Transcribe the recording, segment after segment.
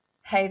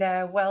Hey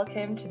there,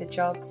 welcome to the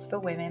Jobs for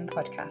Women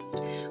podcast,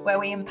 where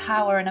we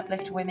empower and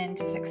uplift women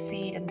to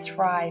succeed and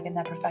thrive in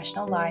their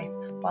professional life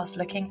whilst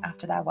looking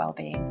after their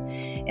well-being.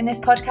 In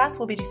this podcast,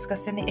 we'll be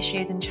discussing the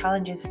issues and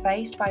challenges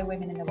faced by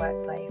women in the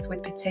workplace,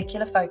 with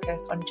particular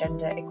focus on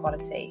gender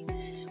equality.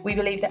 We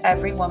believe that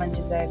every woman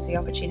deserves the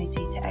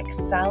opportunity to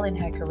excel in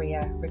her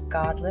career,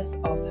 regardless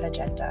of her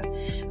gender,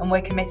 and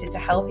we're committed to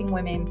helping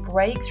women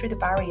break through the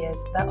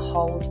barriers that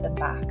hold them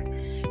back.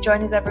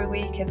 Join us every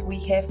week as we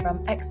hear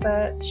from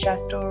experts, share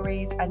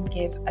stories, and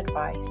give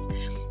advice.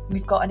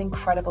 We've got an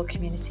incredible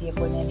community of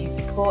women who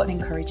support and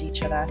encourage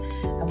each other,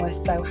 and we're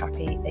so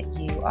happy that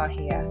you are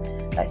here.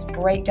 Let's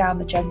break down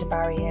the gender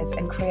barriers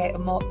and create a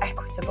more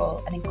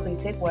equitable and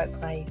inclusive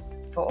workplace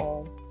for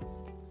all.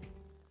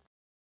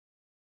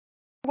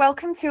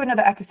 Welcome to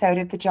another episode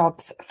of the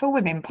Jobs for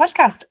Women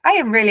podcast. I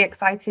am really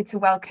excited to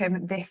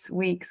welcome this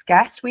week's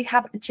guest. We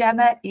have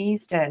Gemma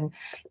Easden.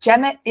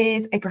 Gemma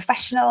is a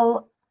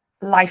professional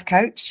life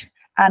coach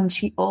and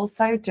she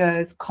also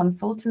does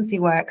consultancy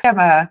work.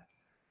 Gemma.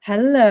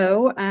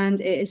 Hello,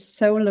 and it is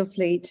so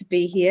lovely to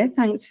be here.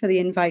 Thanks for the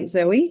invite,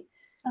 Zoe.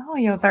 Oh,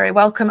 you're very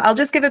welcome. I'll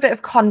just give a bit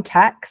of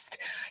context.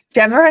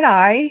 Gemma and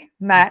I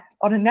met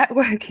on a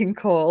networking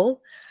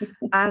call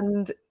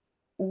and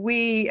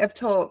we have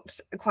talked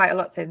quite a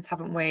lot since,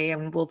 haven't we?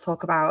 And we'll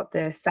talk about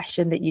the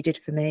session that you did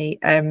for me.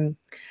 And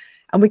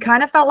we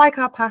kind of felt like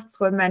our paths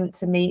were meant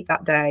to meet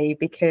that day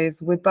because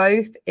we're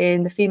both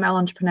in the Female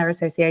Entrepreneur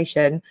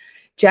Association.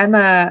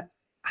 Gemma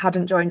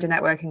hadn't joined a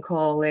networking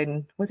call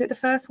in, was it the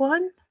first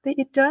one that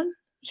you'd done?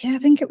 Yeah, I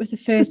think it was the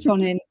first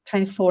one in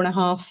kind of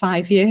 4.5,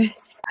 5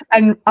 years.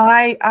 And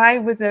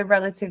I was a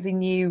relatively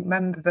new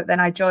member, but then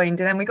I joined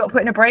and then we got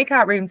put in a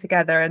breakout room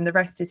together and the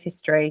rest is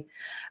history.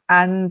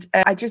 And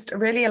I just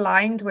really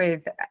aligned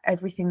with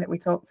everything that we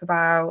talked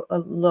about. I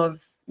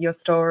love your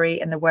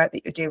story and the work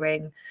that you're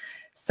doing.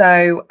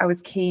 So I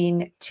was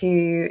keen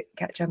to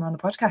get Gemma on the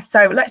podcast.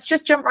 So let's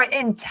just jump right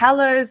in. Tell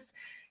us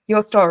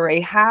your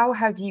story. How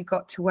have you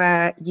got to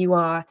where you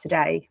are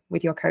today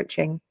with your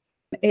coaching?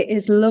 It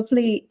is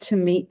lovely to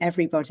meet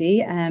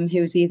everybody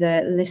who's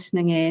either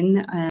listening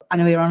in. I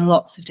know you're on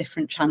lots of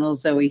different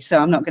channels, Zoe, so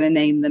I'm not going to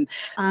name them.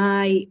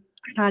 I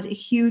had a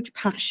huge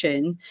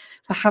passion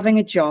for having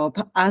a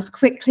job as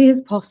quickly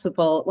as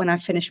possible when I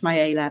finished my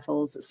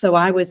A-levels. So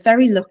I was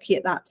very lucky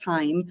at that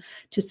time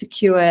to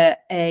secure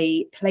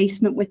a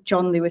placement with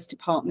John Lewis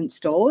Department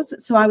Stores.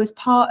 So I was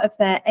part of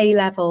their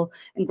A-level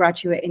and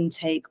graduate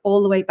intake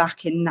all the way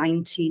back in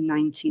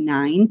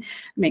 1999. It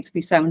makes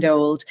me sound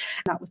old.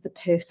 That was the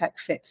perfect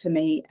fit for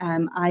me.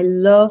 I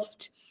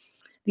loved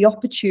the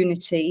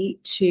opportunity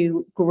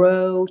to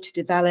grow, to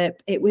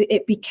develop.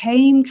 It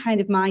became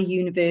kind of my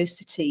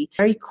university.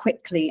 Very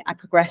quickly, I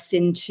progressed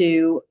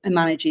into a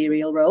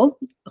managerial role,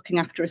 looking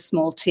after a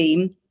small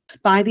team.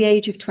 By the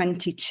age of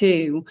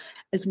 22,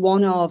 as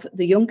one of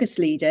the youngest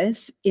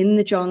leaders in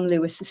the John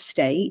Lewis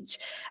estate,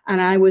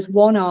 and I was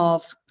one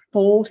of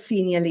 4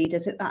 senior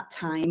leaders at that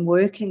time,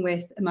 working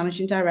with a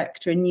managing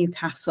director in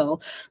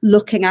Newcastle,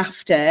 looking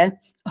after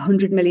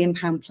 £100 million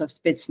plus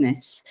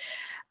business.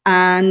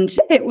 And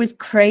it was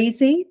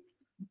crazy,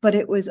 but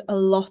it was a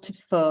lot of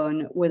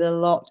fun with a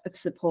lot of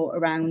support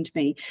around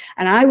me.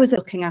 And I was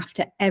looking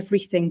after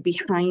everything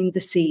behind the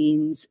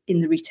scenes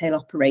in the retail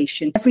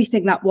operation,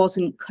 everything that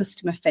wasn't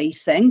customer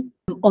facing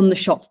on the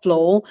shop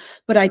floor.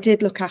 But I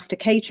did look after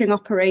catering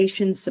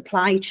operations,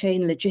 supply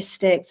chain,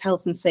 logistics,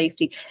 health and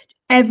safety,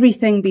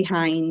 everything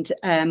behind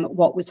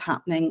what was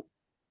happening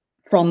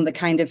from the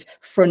kind of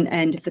front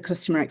end of the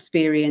customer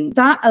experience.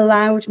 That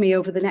allowed me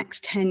over the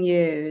next 10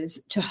 years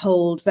to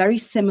hold very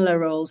similar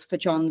roles for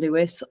John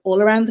Lewis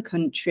all around the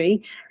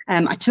country.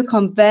 I took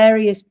on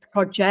various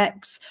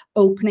projects,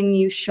 opening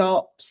new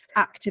shops,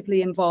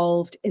 actively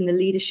involved in the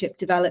leadership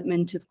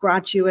development of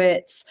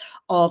graduates,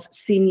 of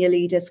senior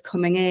leaders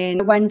coming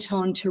in. I went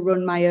on to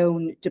run my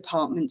own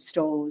department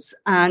stores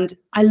and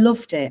I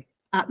loved it.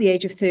 At the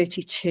age of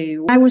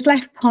 32, I was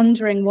left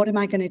pondering, what am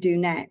I going to do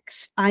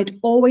next? I'd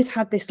always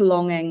had this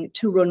longing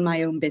to run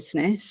my own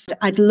business.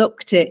 I'd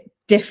looked at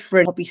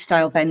different hobby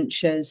style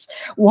ventures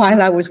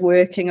while I was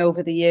working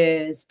over the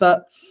years.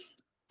 But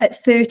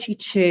at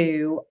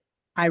 32,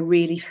 I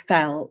really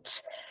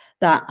felt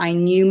that I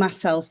knew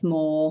myself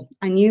more.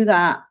 I knew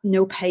that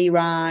no pay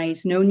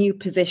rise, no new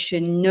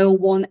position, no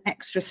one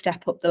extra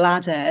step up the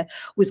ladder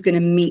was going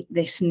to meet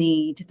this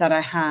need that I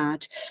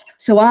had.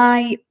 So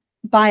I,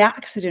 by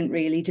accident,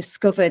 really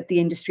discovered the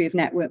industry of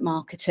network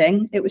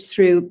marketing. It was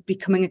through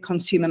becoming a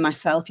consumer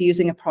myself,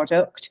 using a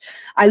product.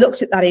 I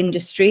looked at that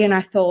industry and I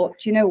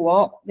thought, you know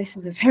what, this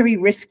is a very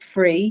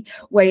risk-free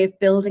way of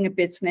building a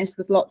business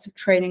with lots of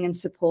training and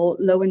support,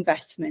 low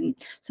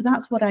investment. So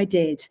that's what I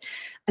did.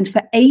 And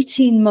for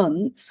 18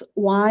 months,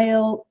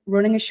 while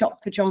running a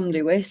shop for John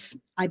Lewis,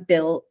 I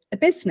built a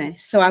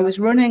business. So I was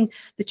running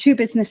the 2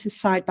 businesses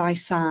side by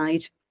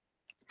side.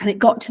 And it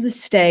got to the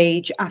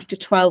stage after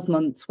 12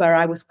 months where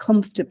I was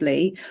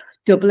comfortably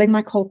doubling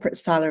my corporate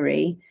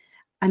salary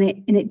And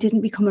it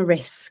didn't become a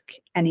risk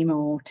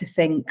anymore to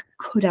think,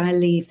 could I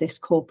leave this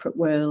corporate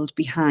world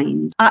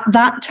behind? At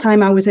that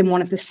time, I was in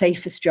one of the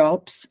safest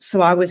jobs.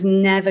 So I was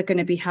never going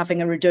to be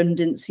having a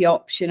redundancy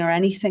option or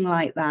anything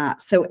like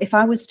that. So if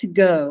I was to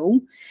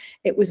go,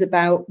 it was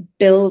about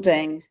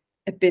building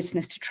a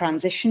business to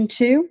transition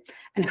to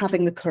and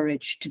having the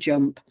courage to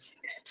jump.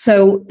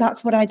 So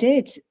that's what I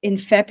did. In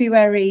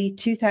February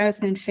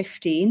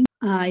 2015,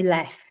 I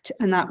left,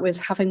 and that was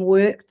having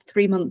worked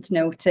 3 months'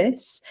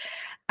 notice.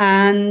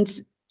 And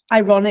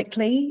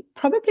ironically,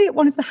 probably at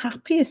one of the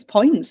happiest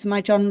points in my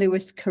John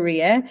Lewis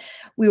career.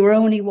 We were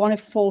only one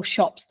of 4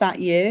 shops that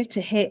year to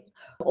hit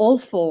all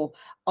 4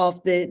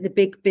 of the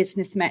big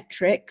business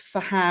metrics for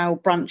how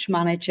branch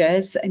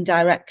managers and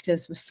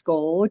directors were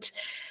scored.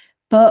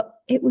 But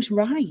it was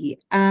right.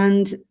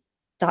 And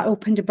that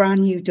opened a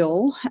brand new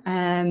door.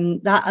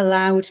 That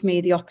allowed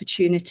me the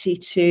opportunity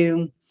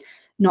to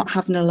not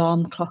have an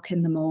alarm clock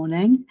in the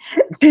morning,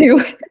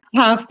 to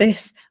have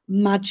this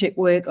magic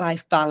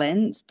work-life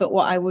balance. But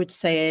what I would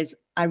say is,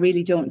 I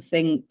really don't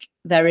think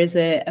there is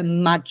a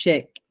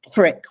magic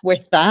trick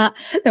with that.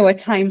 There were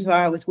times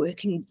where I was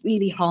working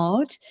really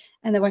hard,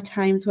 and there were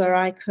times where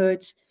I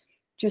could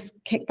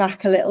just kick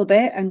back a little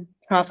bit and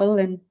travel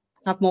and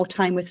have more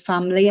time with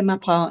family and my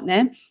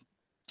partner.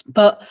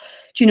 But,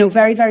 you know,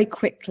 very, very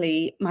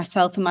quickly,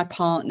 myself and my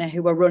partner,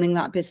 who were running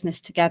that business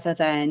together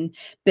then,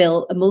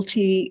 built a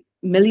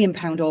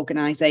multi-million-pound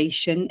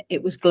organisation.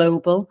 It was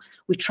global.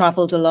 We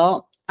travelled a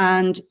lot.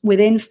 And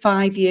within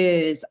 5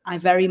 years, I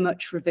very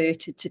much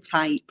reverted to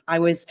type. I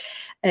was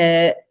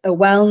a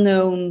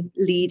well-known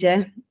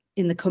leader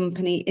in the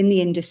company, in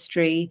the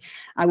industry.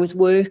 I was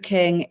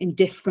working in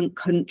different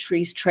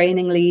countries,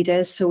 training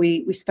leaders. So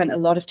we spent a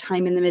lot of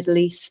time in the Middle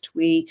East.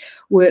 We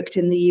worked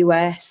in the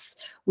US.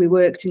 We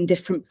worked in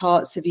different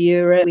parts of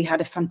Europe. We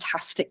had a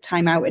fantastic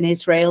time out in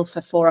Israel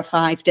for 4 or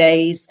 5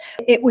 days.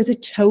 It was a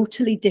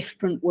totally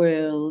different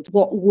world.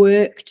 What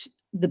worked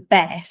the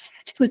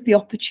best was the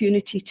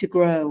opportunity to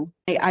grow.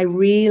 I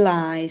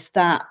realized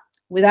that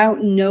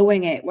without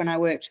knowing it, when I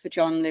worked for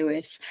John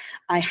Lewis,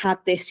 I had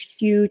this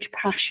huge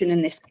passion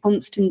and this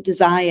constant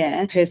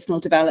desire, personal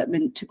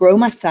development, to grow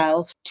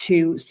myself,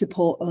 to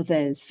support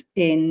others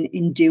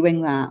in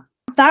doing that.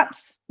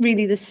 That's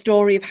really the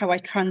story of how I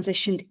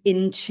transitioned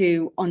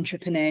into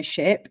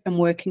entrepreneurship and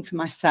working for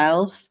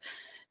myself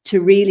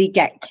to really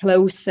get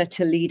closer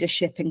to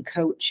leadership and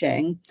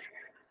coaching.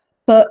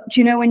 But,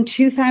 you know, in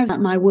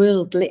 2000, my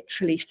world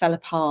literally fell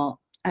apart.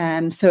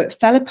 So it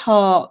fell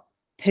apart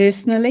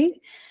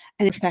personally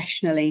and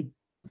professionally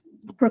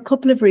for a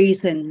couple of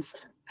reasons.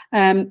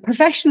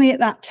 Professionally at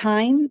that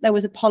time, there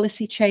was a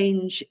policy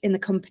change in the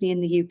company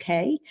in the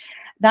UK.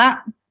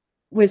 That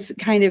was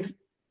kind of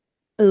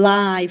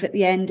live at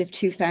the end of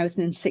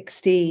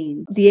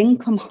 2016. The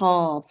income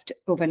halved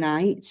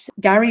overnight.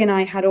 Gary and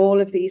I had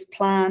all of these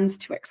plans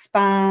to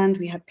expand.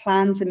 We had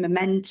plans and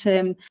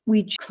momentum.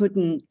 We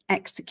couldn't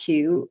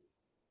execute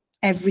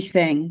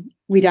everything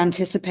we'd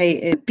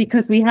anticipated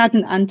because we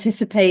hadn't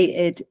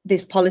anticipated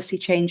this policy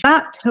change.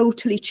 That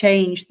totally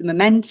changed the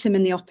momentum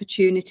and the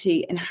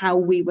opportunity and how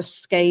we were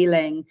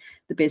scaling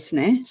the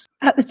business.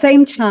 At the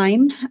same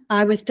time,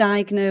 I was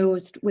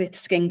diagnosed with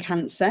skin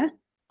cancer.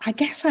 I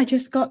guess I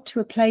just got to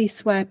a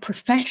place where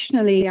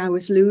professionally I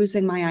was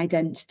losing my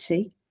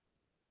identity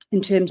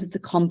in terms of the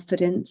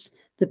confidence,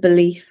 the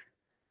belief,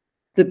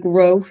 the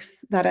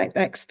growth that I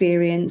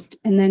experienced.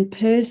 And then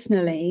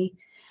personally,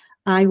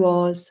 I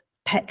was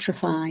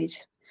petrified.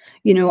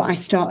 You know, I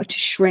started to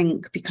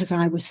shrink because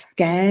I was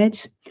scared.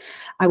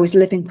 I was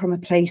living from a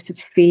place of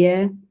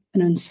fear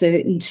and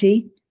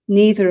uncertainty,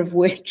 neither of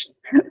which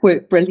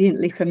worked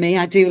brilliantly for me.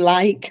 I do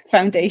like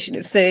foundation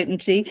of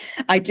certainty.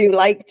 I do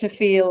like to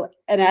feel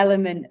an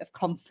element of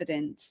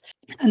confidence.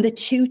 And the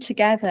two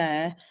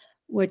together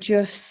were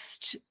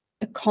just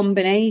a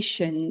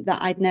combination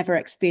that I'd never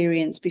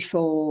experienced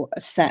before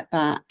of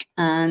setback.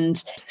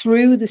 And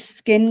through the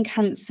skin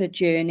cancer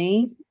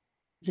journey,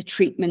 the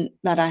treatment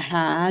that I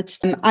had,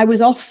 I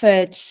was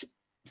offered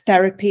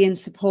therapy and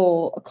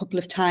support a couple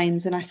of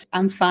times, and I said,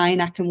 I'm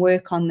fine, I can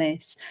work on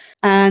this.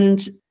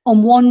 And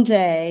on one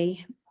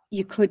day,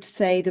 you could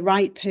say the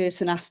right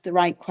person asked the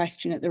right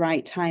question at the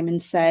right time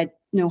and said,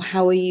 no,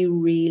 how are you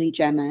really,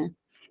 Gemma?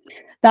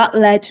 That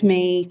led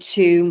me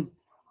to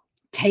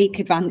take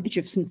advantage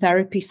of some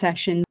therapy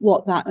sessions.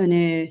 What that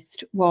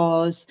unearthed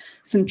was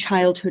some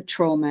childhood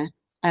trauma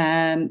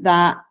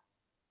that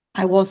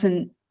I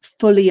wasn't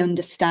fully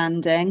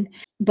understanding,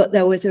 but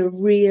there was a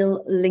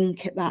real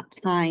link at that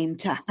time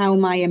to how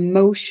my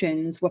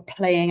emotions were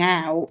playing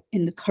out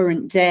in the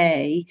current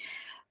day.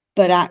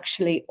 But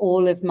actually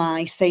all of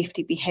my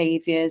safety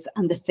behaviours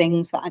and the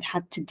things that I'd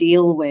had to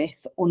deal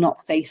with or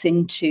not face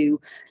into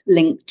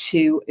linked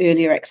to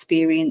earlier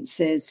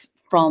experiences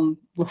from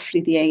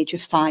roughly the age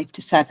of 5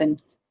 to 7.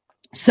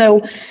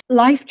 So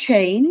life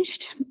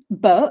changed,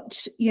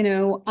 but, you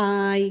know,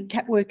 I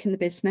kept working the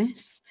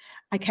business.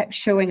 I kept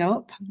showing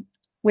up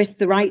with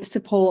the right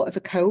support of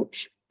a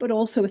coach, but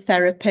also a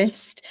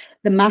therapist.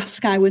 The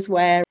mask I was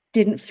wearing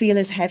didn't feel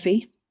as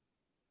heavy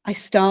I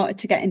started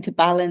to get into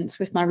balance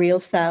with my real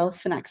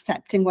self and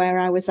accepting where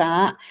I was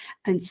at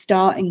and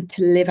starting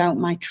to live out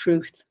my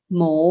truth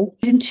more.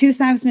 In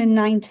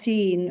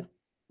 2019,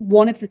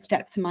 one of the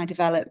steps in my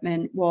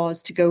development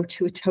was to go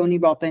to a Tony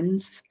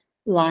Robbins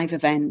live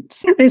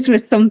event. This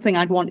was something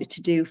I'd wanted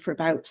to do for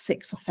about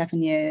 6 or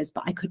 7 years,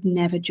 but I could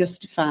never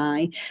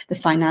justify the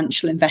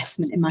financial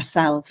investment in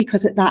myself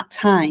because at that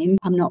time,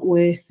 I'm not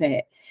worth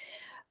it.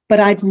 But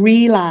I'd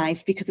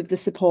realised, because of the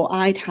support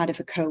I'd had of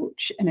a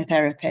coach and a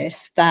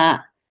therapist,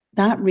 that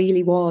that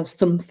really was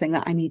something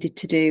that I needed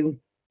to do.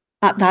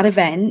 At that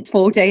event,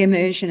 4-day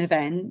immersion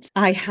event,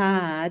 I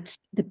had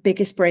the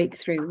biggest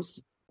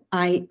breakthroughs.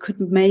 I could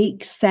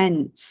make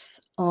sense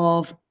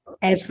of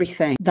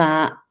everything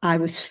that I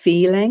was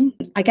feeling.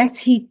 I guess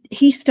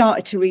he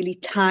started to really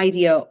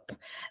tidy up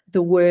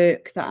the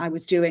work that I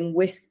was doing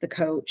with the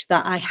coach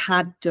that I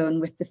had done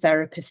with the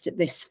therapist at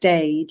this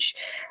stage.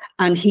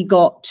 And he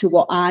got to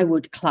what I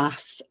would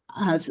class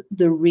as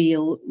the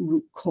real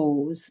root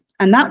cause.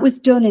 And that was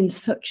done in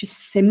such a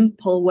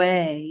simple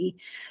way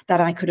that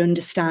I could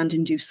understand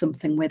and do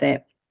something with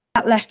it.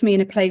 That left me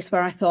in a place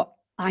where I thought,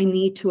 I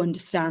need to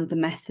understand the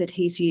method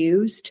he's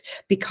used,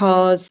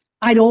 because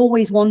I'd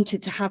always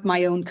wanted to have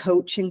my own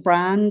coaching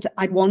brand.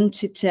 I'd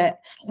wanted to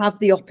have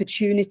the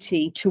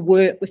opportunity to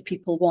work with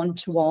people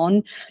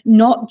one-to-one,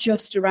 not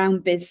just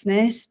around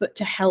business, but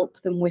to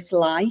help them with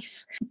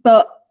life.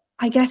 But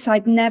I guess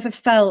I'd never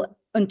felt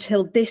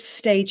until this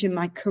stage in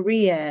my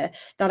career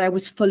that I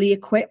was fully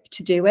equipped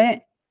to do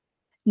it.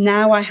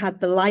 Now I had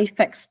the life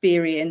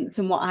experience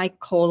and what I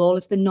call all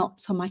of the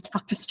knots on my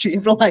tapestry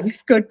of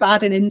life, good,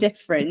 bad, and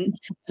indifferent.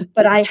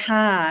 But I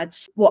had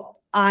what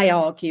I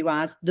argue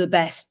as the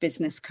best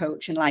business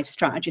coach and life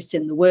strategist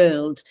in the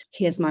world.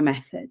 Here's my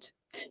method.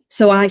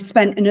 So I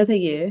spent another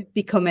year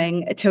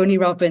becoming a Tony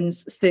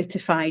Robbins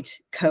certified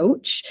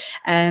coach,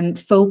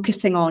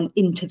 focusing on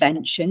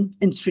intervention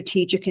and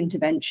strategic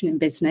intervention in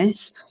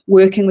business,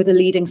 working with a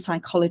leading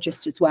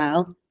psychologist as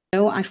well.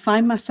 I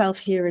find myself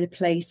here at a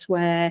place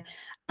where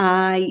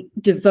I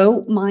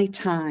devote my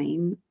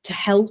time to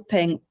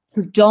helping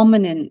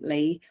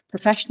predominantly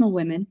professional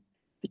women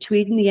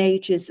between the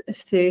ages of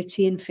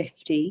 30 and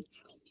 50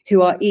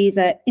 who are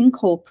either in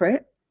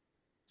corporate,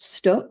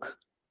 stuck,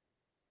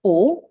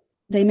 or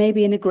they may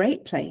be in a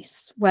great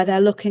place where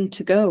they're looking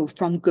to go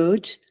from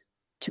good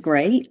to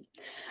great,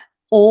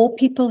 or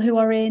people who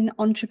are in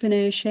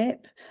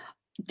entrepreneurship,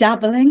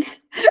 dabbling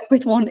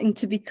with wanting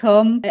to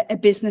become a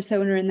business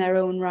owner in their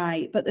own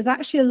right. But there's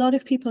actually a lot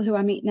of people who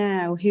I meet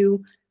now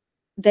who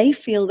they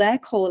feel their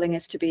calling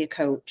is to be a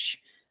coach,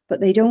 but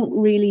they don't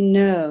really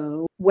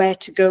know where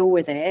to go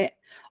with it,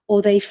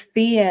 or they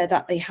fear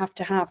that they have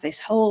to have this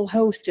whole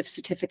host of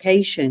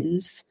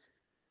certifications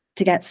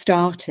to get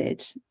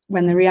started,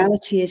 when the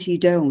reality is you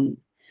don't.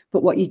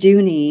 But what you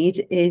do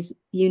need is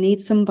you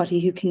need somebody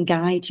who can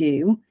guide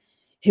you,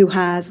 who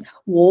has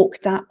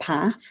walked that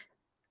path,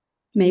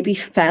 maybe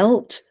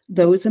felt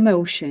those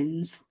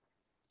emotions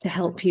to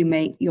help you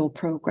make your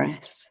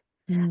progress.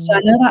 So I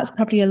know that's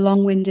probably a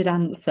long-winded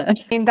answer. I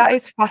mean, that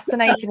is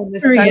fascinating. And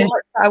there's so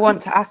much that I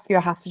want to ask you.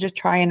 I have to just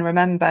try and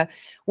remember.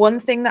 One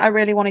thing that I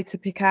really wanted to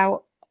pick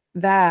out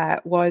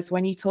there was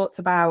when you talked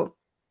about,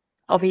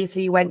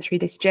 obviously you went through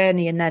this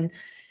journey, and then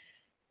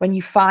when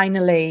you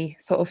finally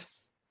sort of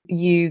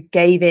you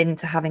gave in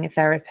to having a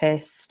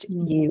therapist,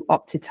 you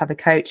opted to have a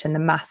coach, and the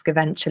mask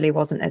eventually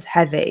wasn't as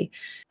heavy.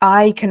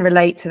 I can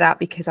relate to that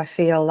because I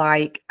feel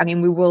like, I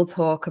mean, we will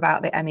talk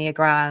about the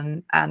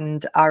Enneagram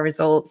and our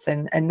results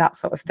and that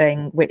sort of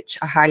thing, which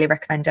I highly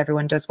recommend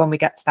everyone does. When we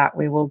get to that,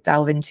 we will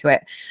delve into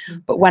it.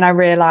 But when I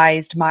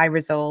realized my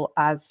result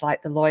as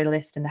like the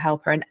loyalist and the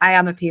helper, and I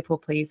am a people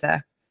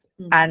pleaser,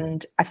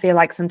 and I feel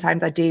like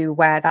sometimes I do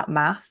wear that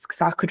mask.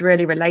 So I could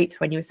really relate to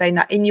when you were saying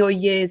that in your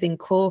years in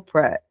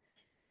corporate,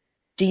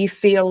 do you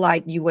feel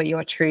like you were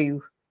your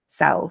true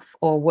self,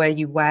 or were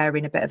you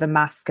wearing a bit of a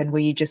mask and were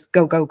you just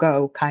go, go,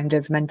 go kind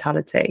of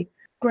mentality?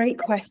 Great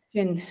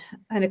question,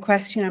 and a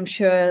question I'm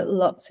sure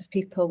lots of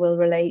people will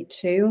relate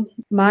to.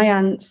 My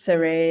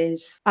answer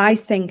is, I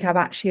think I've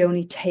actually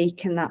only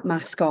taken that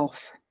mask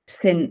off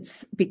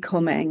since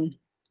becoming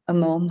a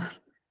mum.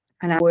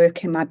 And I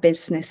work in my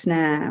business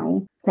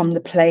now from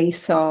the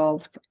place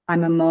of,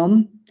 I'm a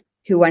mum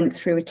who went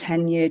through a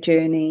 10-year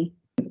journey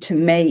to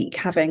make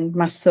having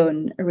my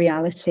son a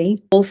reality.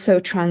 Also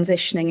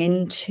transitioning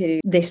into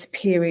this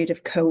period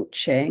of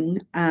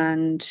coaching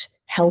and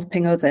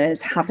helping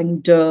others, having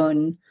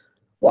done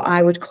what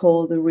I would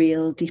call the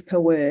real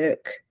deeper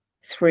work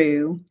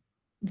through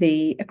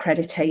the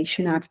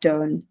accreditation I've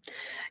done.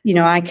 You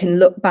know, I can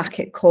look back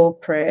at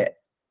corporate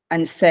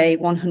and say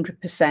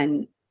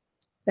 100%,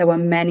 there were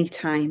many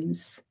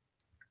times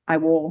I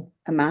wore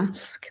a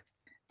mask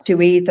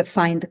to either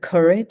find the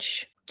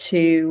courage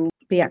to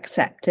be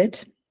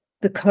accepted,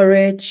 the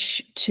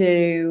courage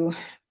to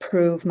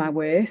prove my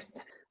worth.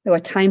 There were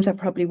times I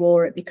probably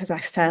wore it because I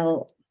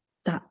felt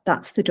that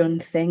that's the done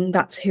thing.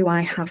 That's who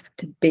I have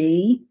to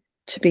be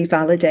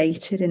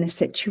validated in a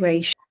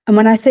situation. And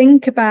when I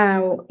think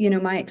about,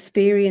 my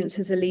experience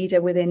as a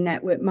leader within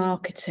network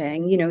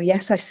marketing,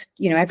 yes,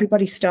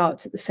 everybody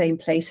starts at the same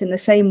place in the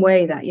same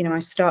way that, I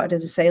started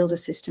as a sales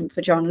assistant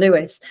for John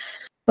Lewis.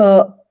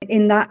 But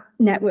in that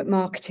network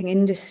marketing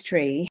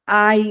industry,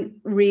 I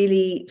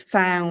really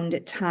found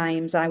at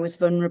times I was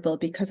vulnerable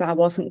because I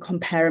wasn't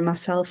comparing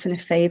myself in a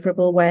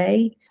favorable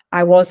way.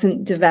 I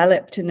wasn't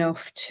developed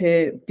enough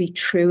to be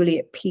truly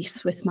at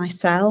peace with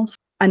myself.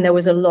 And there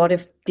was a lot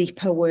of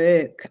deeper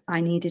work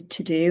I needed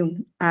to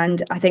do.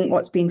 And I think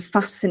what's been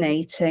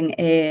fascinating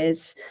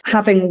is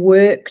having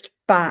worked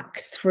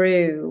back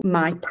through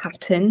my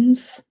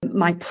patterns,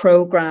 my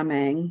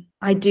programming,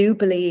 I do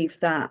believe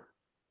that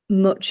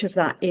much of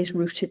that is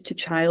rooted to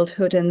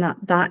childhood, and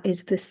that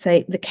is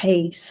the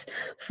case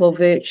for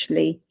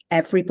virtually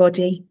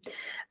everybody.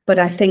 But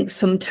I think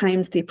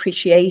sometimes the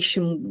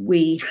appreciation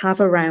we have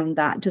around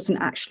that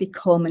doesn't actually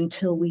come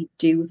until we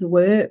do the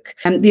work.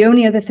 And the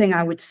only other thing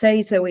I would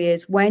say, Zoe,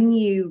 is when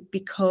you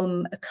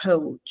become a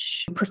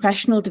coach,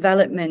 professional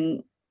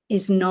development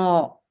is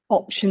not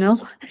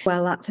optional.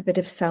 Well, that's a bit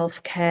of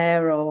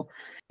self-care, or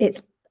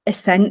it's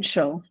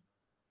essential.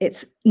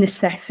 It's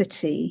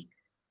necessity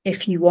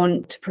if you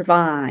want to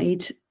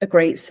provide a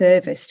great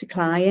service to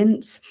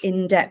clients.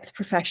 In-depth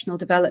professional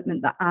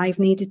development that I've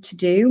needed to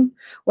do,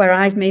 where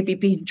I've maybe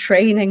been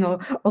training or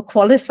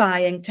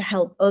qualifying to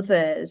help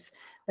others,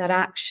 that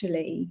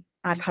actually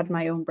I've had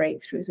my own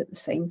breakthroughs at the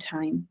same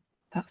time.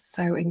 That's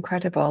so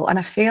incredible. And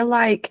I feel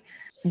like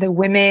the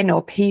women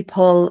or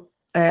people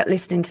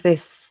listening to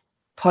this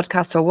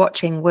podcast or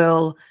watching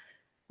will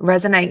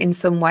resonate in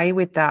some way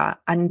with that.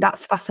 And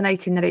that's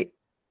fascinating that it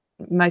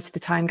most of the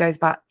time goes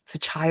back to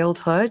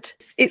childhood.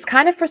 It's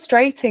kind of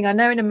frustrating. I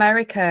know in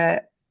America,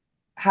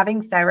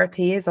 having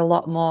therapy is a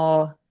lot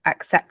more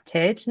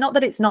accepted. Not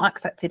that it's not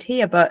accepted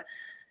here, but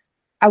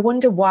I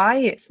wonder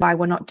why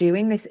we're not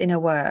doing this inner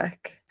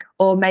work,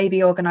 or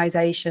maybe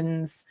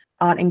organizations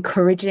aren't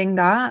encouraging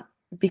that,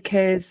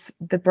 because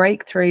the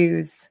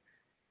breakthroughs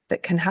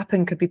that can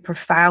happen could be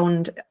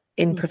profound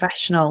in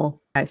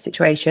professional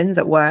situations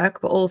at work,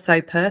 but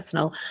also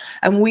personal.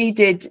 And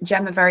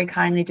Gemma very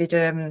kindly did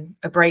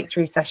a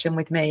breakthrough session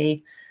with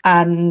me.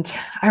 And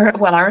I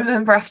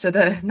remember after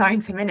the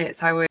 90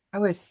 minutes, I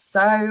was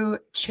so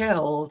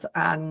chilled,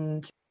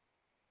 and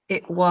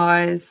it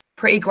was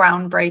pretty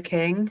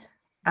groundbreaking.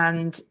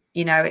 And,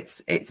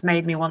 it's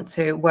made me want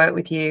to work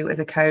with you as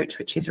a coach,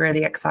 which is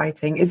really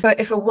exciting.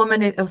 If a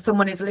woman or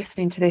someone is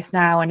listening to this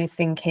now and is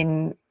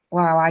thinking,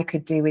 wow, I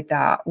could do with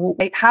that,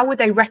 how would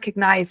they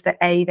recognize that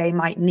they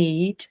might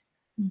need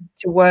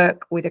to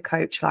work with a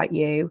coach like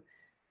you?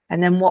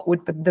 And then what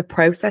would the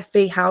process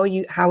be? How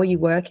are you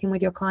working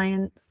with your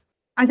clients?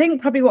 I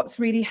think probably what's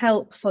really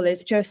helpful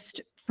is just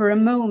for a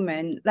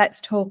moment,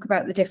 let's talk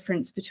about the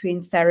difference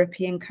between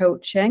therapy and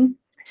coaching.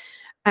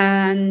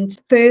 And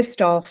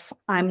first off,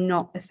 I'm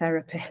not a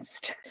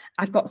therapist.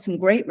 I've got some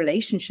great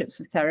relationships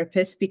with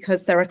therapists,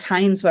 because there are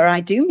times where I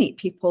do meet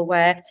people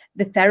where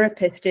the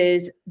therapist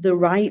is the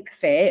right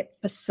fit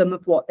for some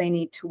of what they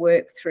need to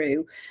work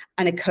through.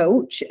 And a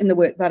coach in the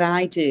work that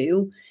I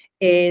do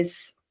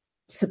is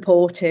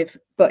supportive,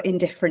 but in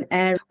different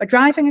areas. We're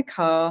driving a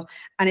car,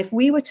 and if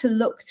we were to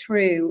look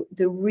through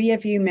the rear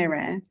view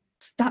mirror,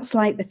 that's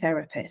like the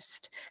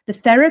therapist. The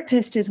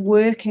therapist is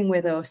working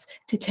with us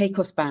to take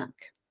us back.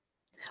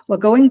 We're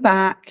going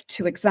back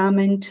to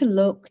examine, to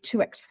look,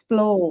 to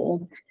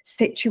explore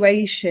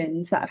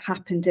situations that have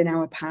happened in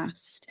our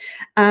past.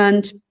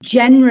 And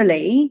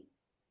generally,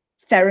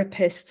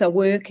 therapists are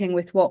working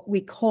with what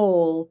we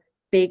call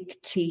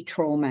big T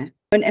trauma.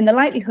 And the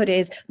likelihood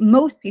is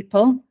most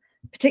people,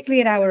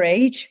 particularly at our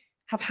age,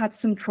 have had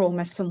some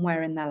trauma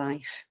somewhere in their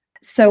life.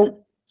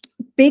 So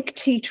big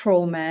T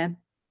trauma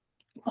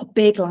are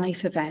big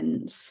life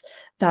events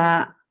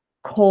that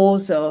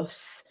cause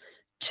us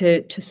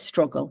to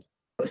struggle.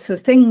 So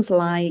things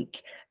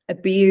like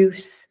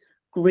abuse,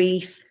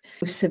 grief,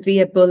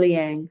 severe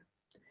bullying.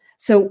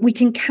 So we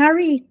can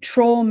carry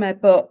trauma,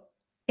 but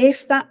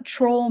if that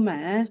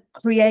trauma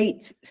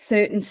creates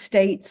certain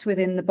states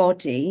within the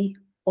body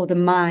or the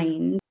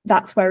mind,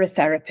 that's where a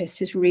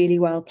therapist is really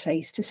well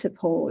placed to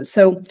support.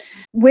 So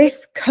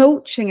with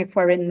coaching, if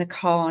we're in the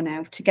car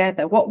now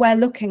together, what we're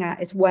looking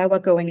at is where we're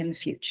going in the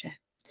future.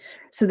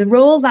 So the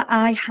role that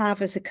I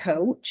have as a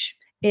coach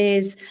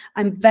is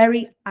I'm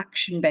very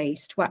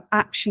action-based. We're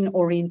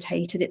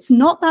action-orientated. It's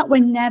not that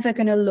we're never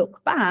going to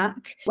look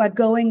back. We're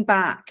going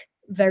back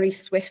very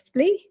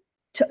swiftly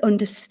to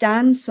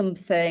understand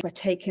something. We're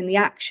taking the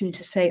action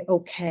to say,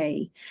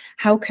 okay,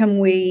 how can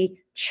we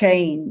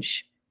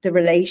change the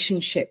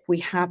relationship we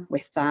have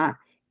with that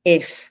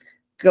if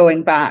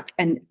going back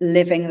and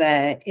living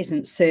there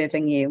isn't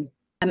serving you?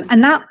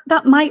 And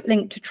that might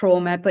link to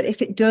trauma, but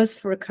if it does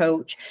for a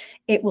coach,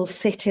 it will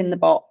sit in the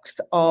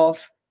box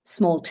of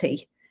small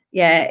t.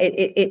 Yeah,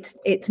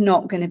 it's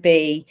not going to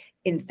be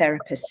in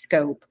therapist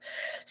scope.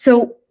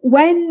 So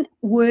when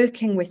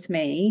working with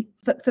me,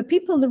 but for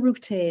people, the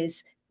route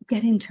is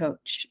get in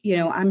touch.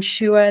 I'm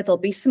sure there'll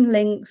be some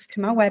links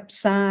to my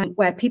website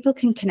where people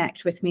can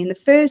connect with me. And the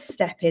first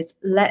step is,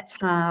 let's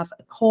have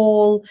a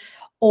call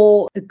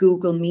or a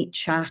Google Meet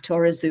chat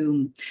or a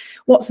Zoom.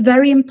 What's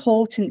very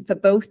important for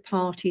both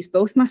parties,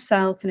 both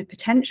myself and a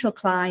potential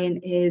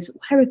client, is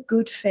we're a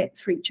good fit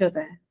for each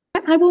other.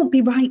 I won't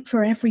be right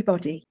for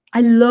everybody. I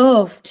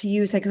love to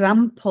use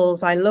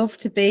examples. I love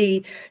to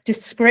be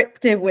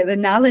descriptive with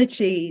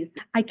analogies.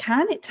 I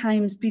can at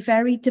times be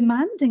very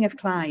demanding of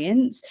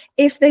clients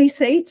if they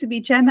say to me,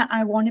 Gemma,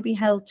 I want to be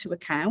held to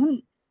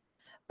account.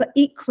 But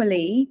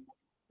equally,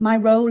 my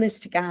role is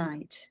to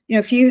guide.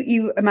 If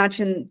you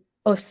imagine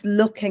us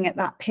looking at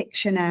that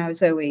picture now,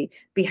 Zoe,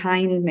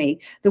 behind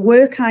me, the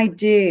work I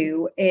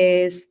do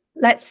is,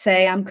 let's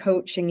say I'm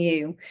coaching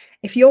you.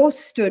 If you're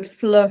stood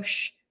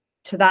flush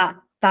to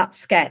that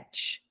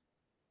sketch,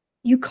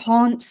 you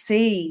can't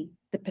see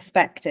the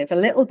perspective. A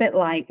little bit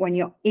like when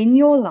you're in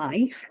your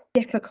life,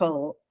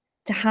 difficult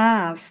to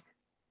have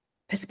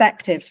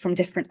perspectives from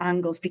different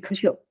angles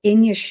because you're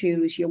in your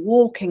shoes, you're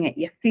walking it,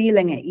 you're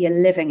feeling it, you're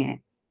living it.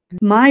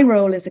 My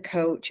role as a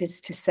coach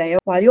is to say,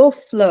 while you're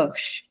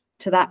flush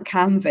to that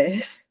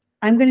canvas,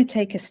 I'm going to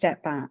take a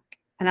step back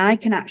and I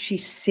can actually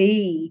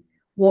see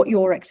what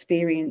you're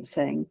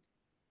experiencing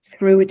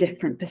through a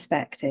different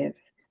perspective.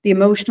 The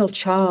emotional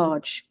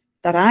charge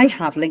that I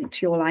have linked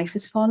to your life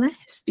is far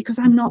less because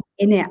I'm not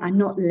in it, I'm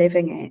not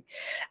living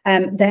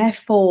it.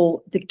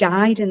 Therefore, the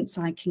guidance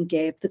I can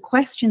give, the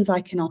questions I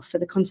can offer,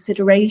 the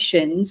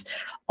considerations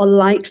are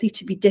likely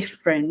to be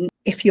different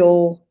if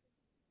you're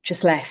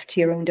just left to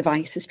your own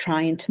devices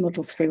trying to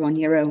muddle through on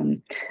your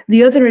own.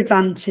 The other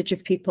advantage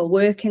of people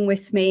working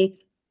with me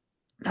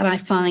that I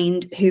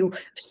find who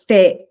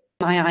fit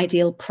my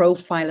ideal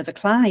profile of a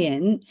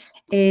client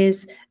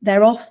is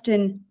they're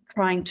often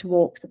trying to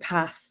walk the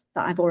path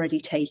that I've already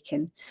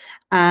taken.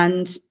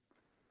 And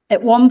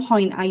at one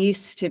point, I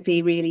used to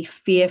be really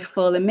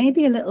fearful and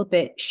maybe a little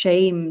bit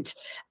shamed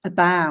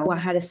about, I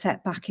had a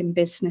setback in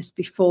business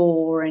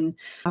before and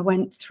I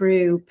went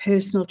through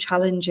personal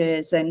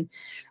challenges and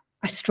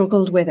I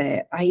struggled with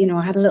it. I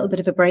had a little bit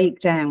of a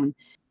breakdown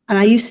and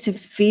I used to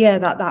fear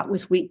that that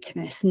was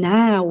weakness.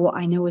 Now, what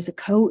I know as a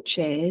coach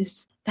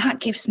is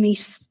that gives me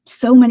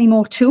so many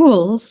more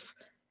tools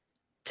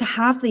to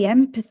have the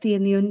empathy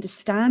and the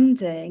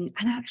understanding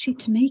and actually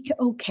to make it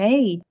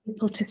okay,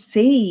 people to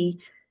see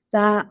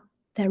that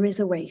there is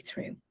a way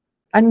through.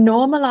 And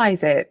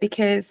normalize it,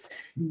 because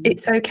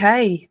it's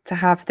okay to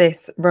have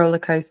this roller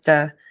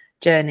coaster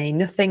journey.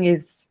 Nothing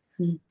is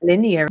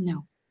linear.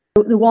 No.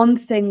 The one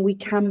thing we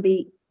can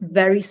be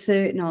very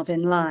certain of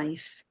in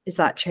life is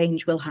that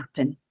change will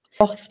happen.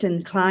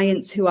 Often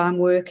clients who I'm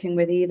working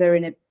with, either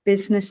in a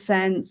business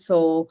sense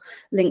or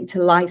linked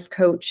to life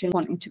coaching,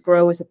 wanting to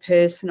grow as a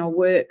person or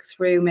work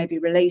through maybe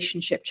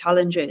relationship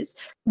challenges,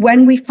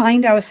 when we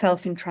find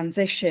ourselves in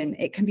transition,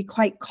 it can be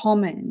quite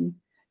common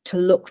to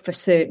look for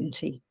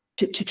certainty,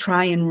 to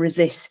try and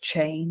resist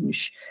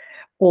change,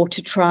 or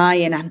to try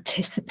and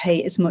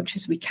anticipate as much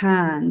as we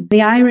can.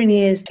 The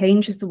irony is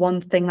change is the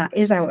one thing that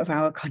is out of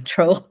our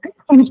control.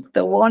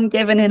 The one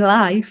given in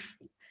life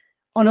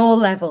on all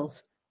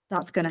levels.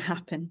 That's going to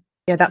happen.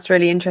 Yeah, that's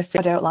really interesting.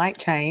 I don't like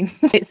change.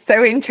 It's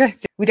so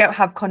interesting. We don't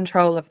have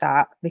control of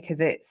that because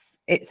it's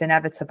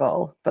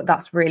inevitable. But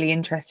that's really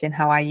interesting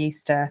how I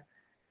used to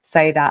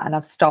say that, and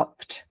I've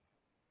stopped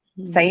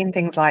saying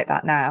things like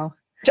that now.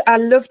 I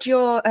loved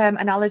your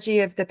analogy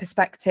of the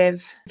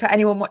perspective. For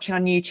anyone watching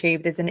on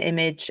YouTube, there's an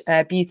image,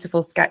 a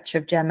beautiful sketch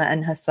of Gemma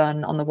and her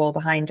son on the wall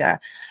behind her.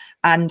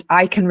 And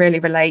I can really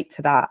relate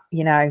to that,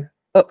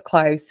 up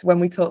close. When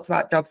we talked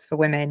about Jobs for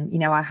Women,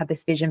 I had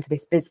this vision for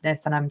this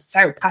business and I'm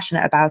so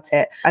passionate about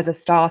it. As a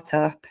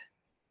startup,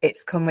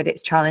 it's come with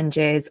its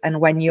challenges. And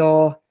when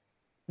you're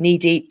knee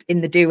deep in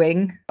the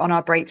doing, on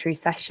our breakthrough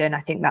session, I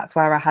think that's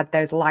where I had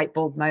those light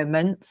bulb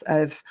moments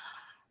of,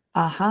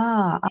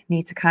 I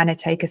need to kind of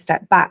take a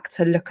step back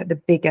to look at the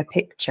bigger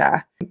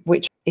picture,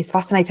 which is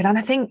fascinating. And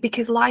I think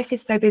because life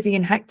is so busy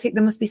and hectic,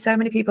 there must be so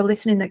many people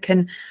listening that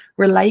can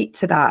relate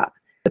to that.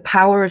 The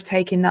power of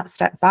taking that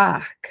step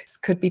back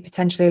could be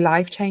potentially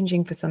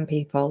life-changing for some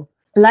people.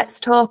 Let's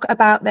talk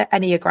about the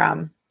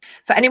Enneagram.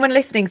 For anyone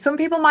listening, some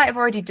people might have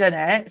already done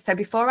it. So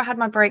before I had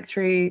my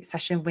breakthrough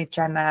session with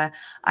Gemma,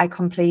 I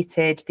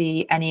completed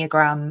the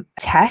Enneagram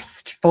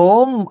test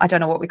form. I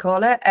don't know what we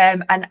call it.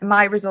 And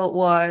my result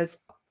was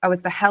I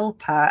was the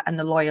helper and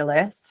the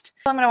loyalist.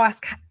 I'm going to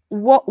ask,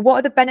 what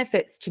are the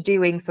benefits to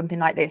doing something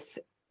like this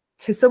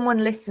to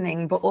someone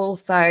listening, but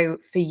also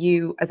for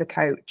you as a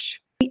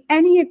coach? The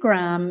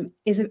Enneagram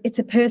it's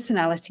a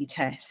personality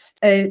test,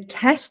 a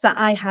test that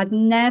I had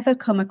never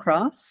come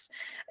across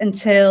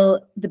until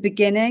the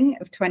beginning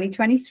of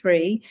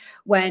 2023,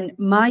 when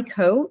my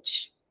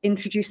coach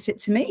introduced it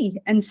to me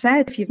and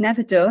said, if you've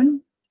never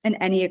done an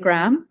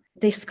Enneagram,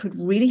 this could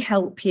really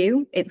help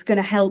you. It's going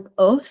to help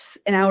us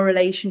in our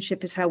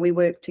relationship as how we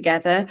work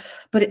together,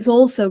 but it's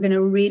also going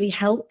to really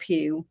help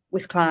you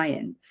with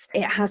clients.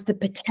 It has the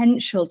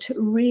potential to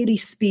really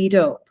speed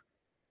up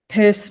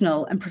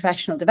personal and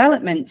professional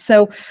development.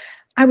 So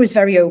I was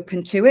very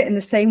open to it in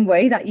the same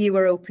way that you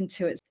were open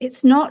to it.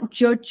 It's not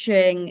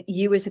judging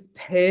you as a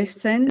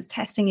person, it's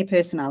testing your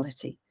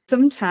personality.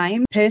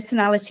 Sometimes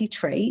personality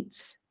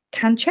traits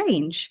can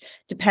change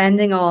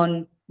depending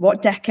on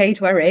what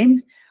decade we're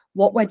in,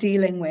 what we're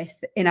dealing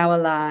with in our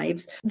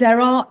lives. There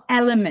are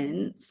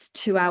elements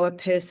to our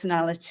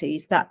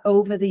personalities that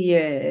over the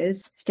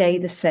years stay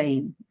the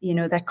same. You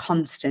know, they're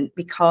constant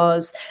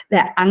because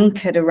they're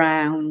anchored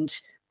around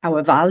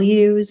our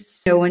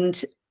values, you know,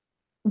 and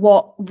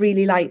what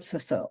really lights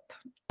us up,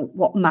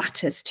 what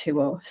matters to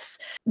us.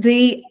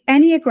 The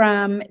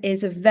Enneagram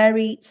is a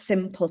very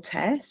simple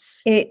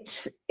test.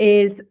 It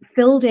is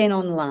filled in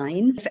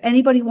online. If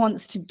anybody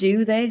wants to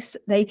do this,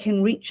 they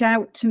can reach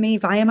out to me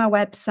via my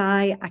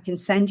website. I can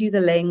send you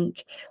the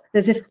link.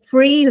 There's a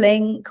free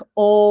link,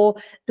 or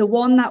the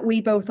one that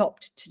we both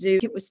opted to do,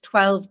 it was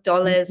 $12,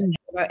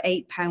 about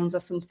 £8 or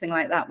something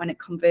like that when it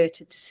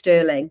converted to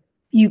sterling.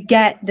 You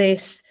get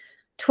this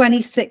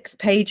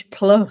 26-page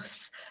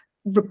plus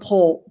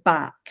report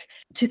back.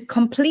 To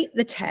complete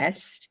the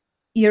test,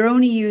 you're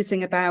only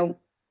using about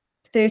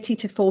 30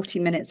 to 40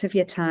 minutes of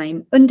your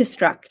time,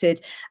 undistracted,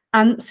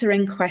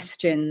 answering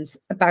questions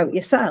about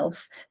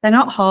yourself. They're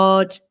not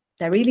hard.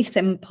 They're really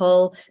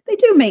simple. They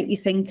do make you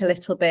think a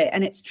little bit,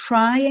 and it's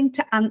trying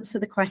to answer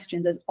the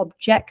questions as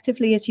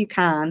objectively as you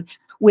can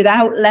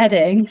without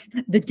letting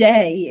the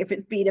day, if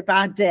it's been a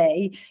bad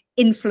day,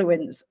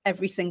 influence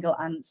every single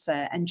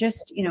answer, and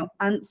just, you know,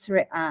 answer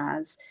it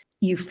as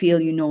you feel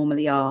you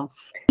normally are.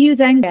 You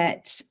then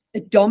get a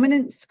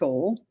dominant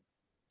score,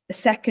 a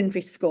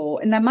secondary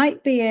score, and there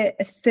might be a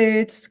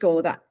third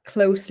score that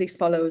closely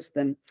follows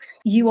them.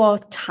 You are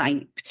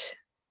typed.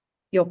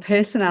 Your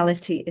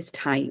personality is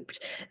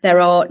typed. There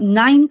are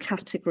 9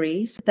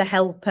 categories: the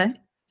helper,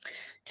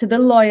 to the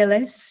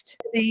loyalist,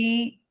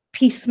 the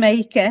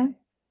peacemaker,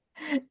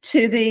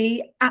 to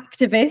the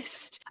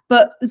activist.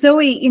 But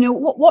Zoe, you know,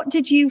 what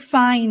did you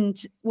find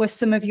were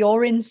some of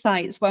your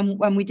insights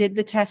when we did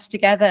the test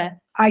together?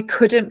 I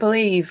couldn't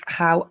believe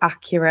how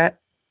accurate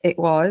it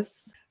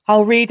was.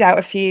 I'll read out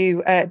a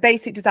few.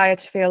 Basic desire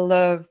to feel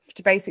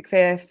loved, basic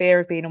fear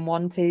of being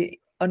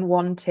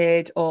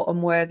unwanted or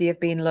unworthy of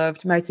being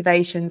loved,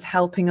 motivations,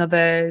 helping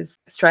others,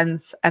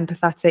 strength,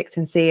 empathetic,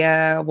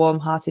 sincere,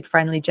 warm-hearted,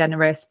 friendly,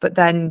 generous. But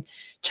then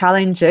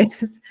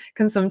challenges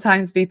can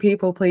sometimes be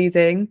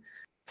people-pleasing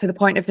to the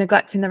point of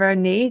neglecting their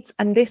own needs.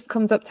 And this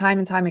comes up time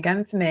and time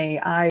again for me.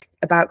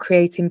 About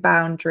creating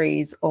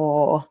boundaries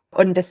or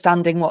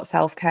understanding what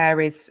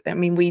self-care is. I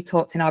mean, we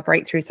talked in our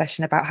breakthrough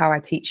session about how I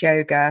teach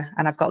yoga,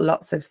 and I've got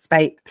lots of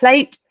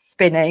plate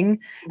spinning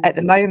at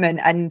the moment.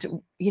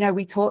 And, you know,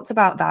 we talked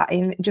about that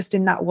in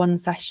that one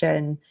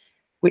session,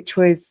 which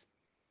was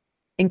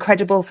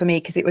incredible for me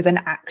because it was an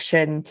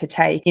action to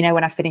take. You know,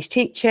 when I finished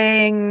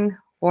teaching,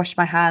 wash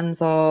my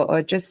hands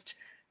or just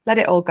let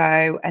it all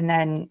go, and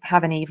then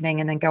have an evening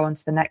and then go on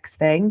to the next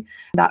thing.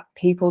 That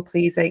people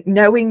pleasing,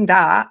 knowing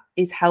that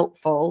is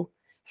helpful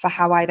for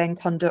how I then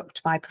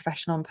conduct my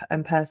professional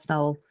and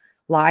personal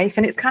life.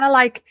 And it's kind of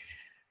like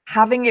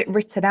having it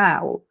written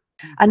out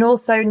and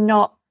also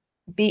not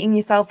beating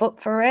yourself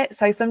up for it.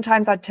 So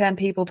sometimes I'd turn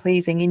people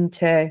pleasing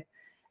into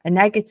a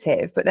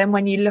negative, but then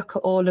when you look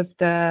at all of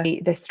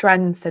the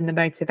strengths and the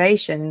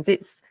motivations,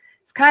 it's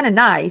kind of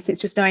nice.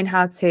 It's just knowing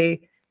how to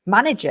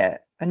manage it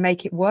and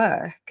make it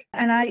work.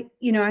 And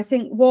I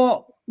think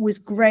what was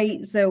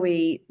great,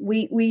 Zoe,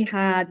 we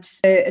had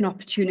an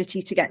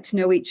opportunity to get to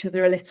know each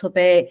other a little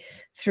bit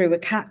through a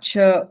catch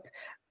up.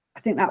 I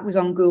think that was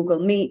on Google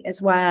Meet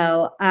as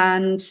well.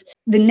 And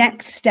the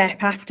next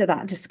step after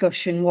that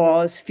discussion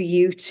was for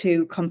you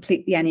to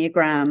complete the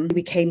Enneagram.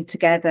 We came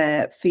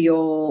together for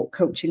your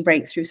coaching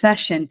breakthrough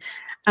session.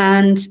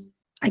 And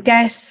I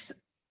guess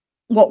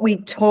what we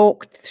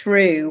talked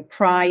through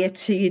prior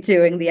to you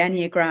doing the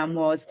Enneagram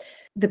was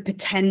the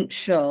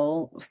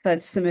potential for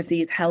some of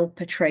these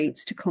helper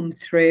traits to come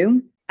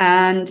through.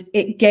 And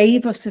it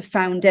gave us a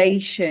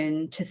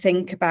foundation to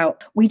think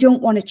about. We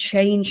don't want to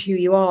change who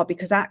you are,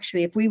 because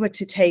actually, if we were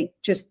to take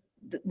just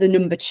the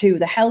number 2,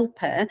 the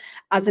helper,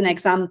 as an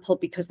example,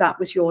 because that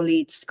was your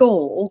lead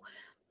score,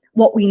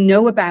 what we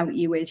know about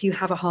you is you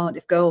have a heart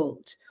of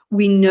gold.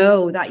 We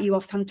know that you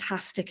are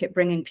fantastic at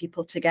bringing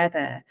people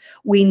together.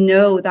 We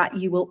know that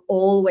you will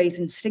always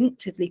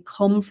instinctively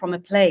come from a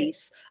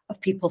place of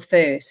people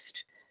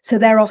first. So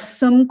there are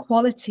some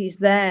qualities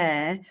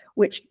there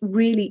which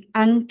really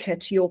anchor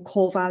to your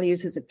core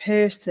values as a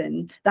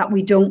person that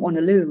we don't want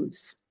to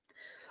lose.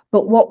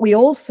 But what we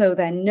also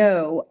then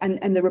know,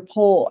 and the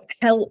report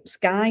helps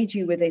guide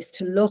you with this,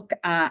 to look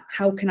at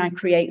how can I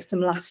create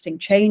some lasting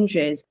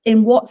changes?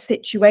 In what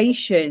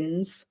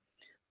situations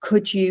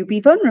could you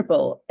be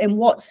vulnerable? In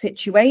what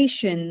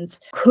situations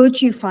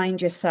could you find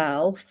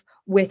yourself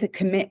with a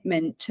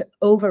commitment to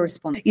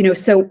over-respond? You know,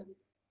 so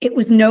it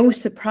was no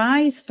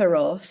surprise for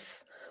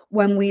us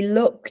when we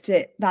looked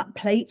at that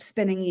plate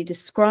spinning you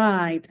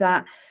described,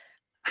 that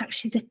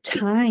actually the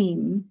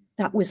time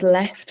that was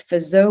left for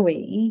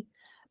Zoe,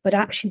 but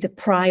actually the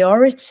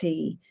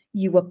priority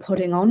you were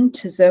putting on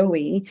to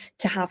Zoe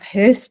to have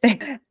her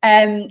spin,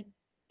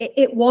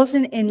 it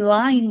wasn't in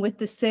line with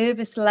the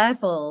service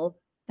level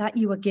that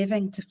you were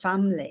giving to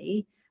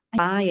family,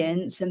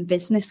 clients, and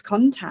business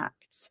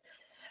contacts.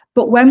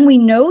 But when we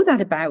know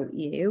that about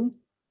you,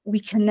 we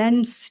can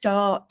then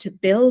start to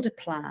build a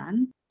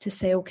plan to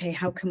say, okay,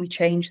 how can we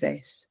change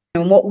this?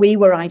 And what we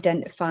were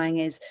identifying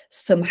is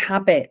some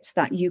habits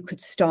that you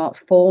could start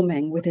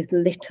forming with as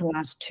little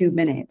as 2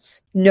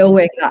 minutes,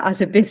 knowing that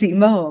as a busy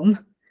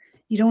mom,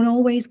 you don't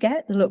always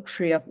get the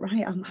luxury of,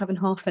 right, I'm having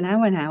half an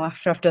hour now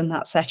after I've done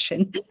that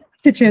session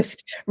to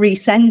just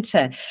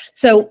recenter.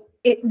 So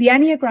the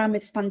Enneagram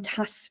is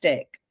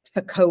fantastic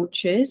for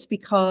coaches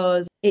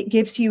because it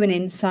gives you an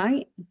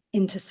insight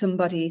into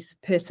somebody's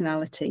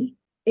personality.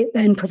 It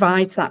then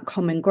provides that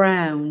common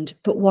ground.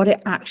 But what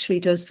it actually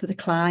does for the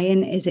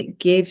client is it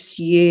gives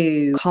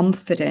you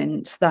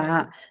confidence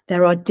that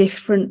there are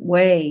different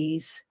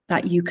ways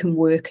that you can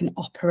work and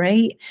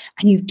operate,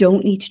 and you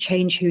don't need to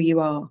change who you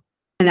are.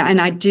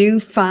 And I do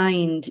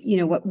find,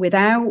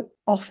 without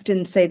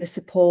often, say, the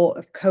support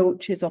of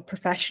coaches or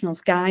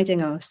professionals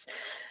guiding us,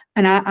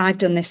 and I've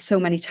done this so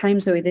many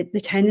times, Zoe,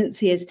 the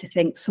tendency is to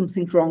think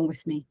something's wrong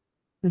with me.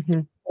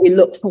 Mm-hmm. We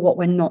look for what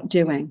we're not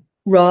doing,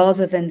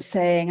 rather than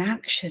saying,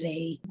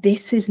 actually,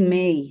 this is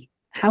me.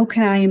 How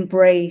can I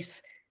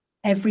embrace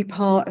every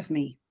part of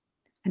me?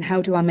 And how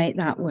do I make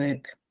that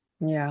work?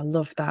 Yeah, I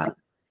love that.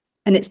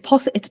 And it's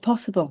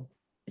possible.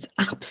 It's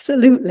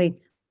absolutely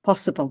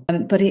possible.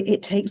 But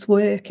it takes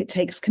work, it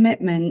takes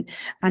commitment,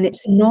 and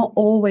it's not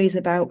always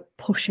about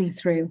pushing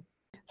through.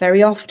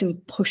 Very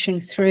often pushing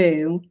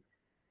through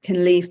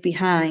can leave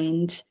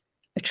behind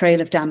a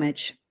trail of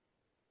damage.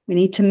 We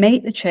need to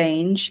make the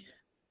change,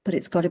 but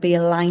it's got to be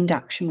aligned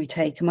action we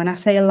take. And when I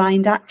say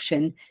aligned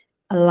action,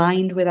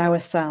 aligned with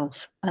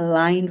ourselves,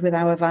 aligned with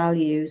our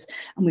values,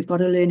 and we've got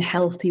to learn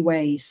healthy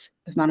ways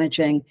of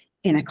managing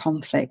inner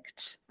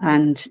conflicts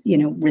and,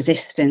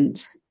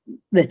 resistance,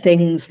 the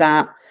things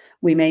that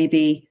we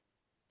maybe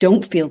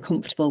don't feel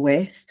comfortable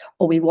with,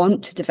 or we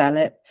want to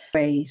develop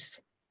ways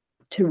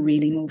to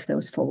really move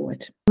those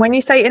forward. When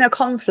you say inner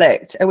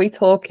conflict, are we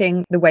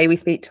talking the way we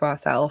speak to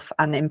ourselves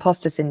and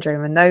imposter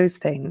syndrome and those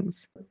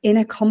things?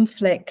 Inner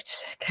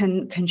conflict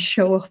can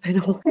show up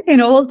in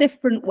all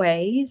different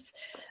ways.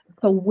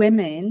 For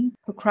women,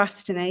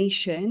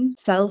 procrastination,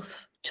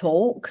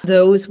 self-talk,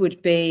 those would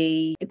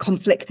be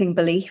conflicting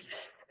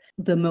beliefs,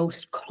 the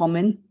most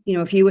common.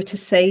 If you were to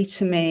say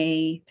to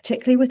me,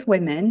 particularly with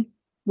women,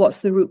 what's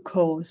the root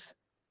cause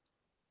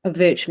of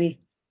virtually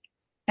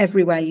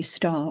everywhere you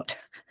start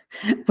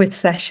with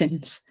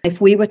sessions?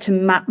 If we were to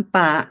map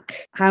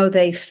back how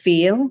they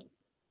feel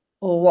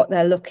or what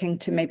they're looking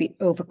to maybe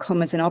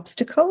overcome as an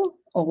obstacle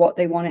or what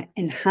they want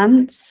to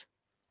enhance,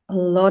 a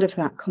lot of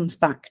that comes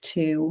back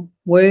to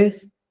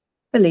worth,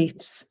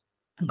 beliefs,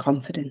 and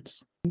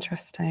confidence.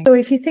 Interesting. So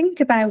if you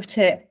think about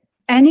it,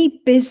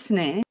 any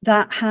business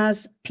that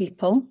has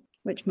people,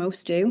 which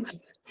most do,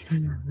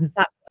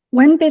 that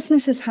when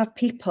businesses have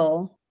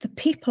people, the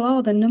people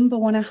are the number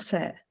one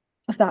asset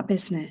of that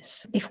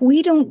business. If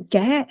we don't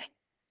get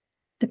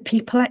the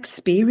people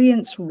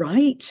experience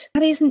right,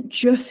 that isn't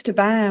just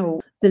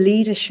about the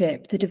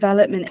leadership, the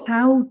development.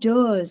 How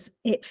does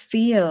it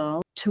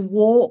feel to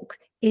walk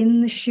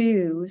in the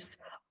shoes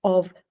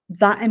of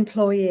that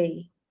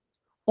employee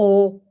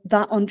or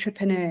that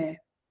entrepreneur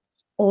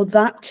or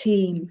that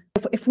team?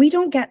 If we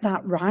don't get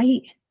that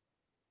right,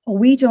 or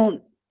we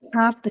don't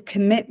have the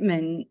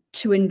commitment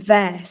to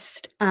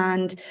invest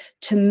and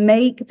to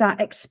make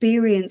that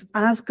experience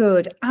as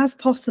good as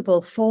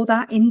possible for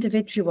that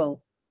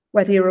individual,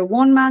 whether you're a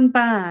one-man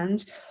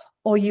band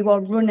or you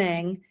are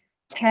running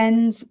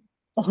tens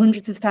or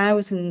hundreds of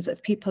thousands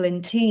of people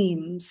in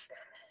teams,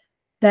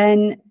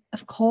 then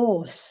of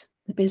course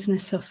the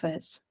business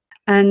suffers.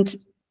 And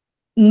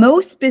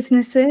most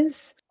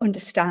businesses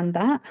understand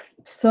that.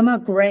 Some are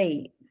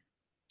great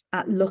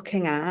at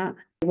looking at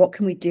what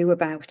can we do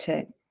about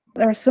it.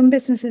 There are some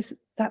businesses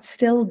that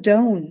still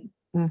don't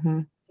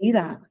see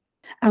that.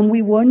 And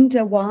we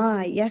wonder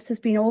why. Yes, there's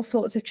been all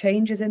sorts of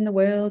changes in the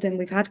world and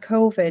we've had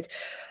COVID,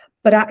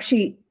 but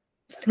actually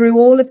through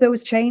all of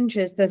those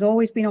changes, there's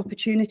always been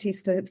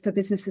opportunities for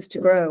businesses to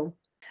grow.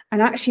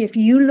 And actually, if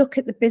you look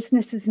at the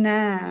businesses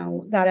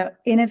now that are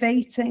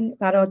innovating,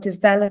 that are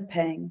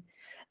developing,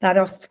 that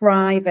are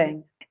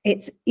thriving,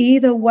 it's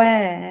either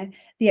where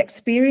the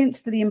experience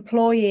for the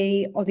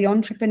employee or the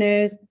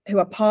entrepreneurs who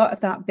are part of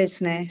that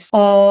business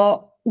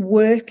are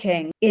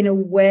working in a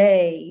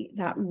way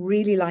that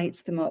really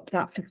lights them up,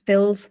 that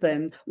fulfills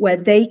them, where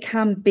they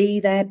can be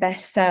their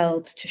best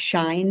selves to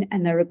shine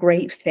and they're a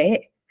great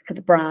fit for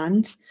the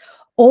brand,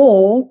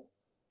 or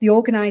the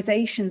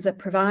organizations are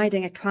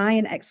providing a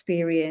client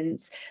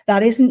experience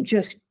that isn't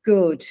just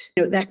good.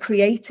 They're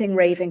creating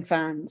raving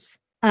fans.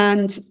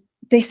 And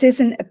this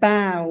isn't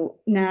about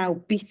now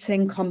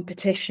beating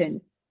competition.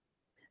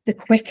 The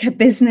quicker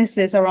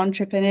businesses or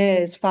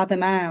entrepreneurs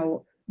fathom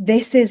out,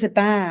 this is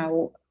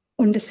about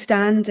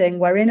understanding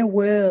we're in a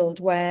world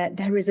where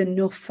there is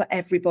enough for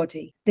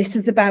everybody. This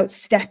is about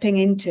stepping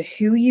into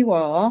who you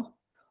are,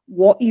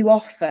 what you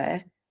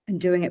offer,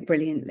 and doing it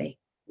brilliantly.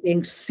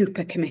 being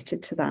super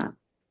committed to that.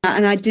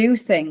 And I do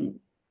think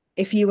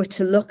if you were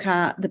to look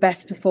at the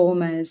best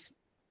performers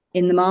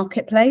in the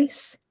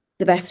marketplace,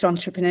 the best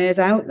entrepreneurs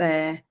out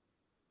there,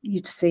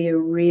 you'd see a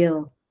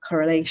real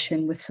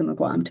correlation with some of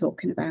what I'm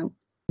talking about.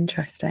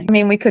 Interesting. I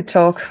mean, we could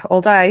talk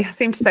all day. I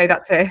seem to say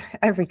that to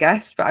every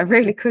guest, but I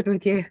really could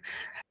with you.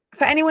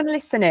 For anyone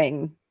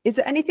listening, is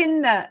there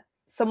anything that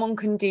someone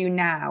can do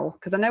now?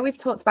 Because I know we've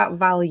talked about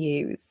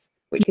values,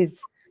 which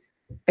is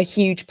a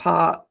huge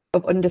part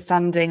of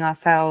understanding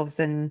ourselves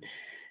and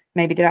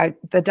maybe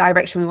the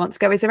direction we want to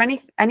go. Is there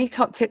any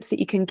top tips that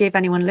you can give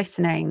anyone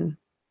listening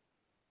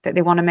that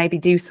they want to maybe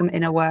do some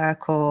inner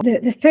work? Or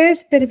the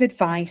first bit of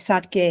advice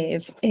I'd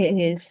give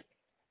is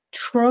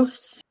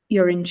trust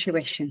your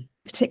intuition.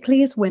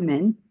 Particularly as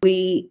women,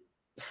 we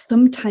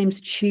sometimes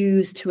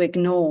choose to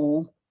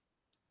ignore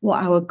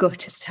what our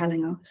gut is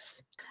telling us.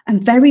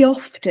 And very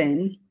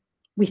often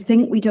we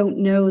think we don't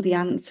know the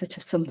answer to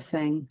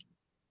something,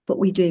 but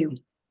we do.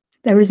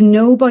 There is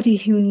nobody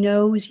who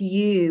knows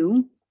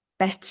you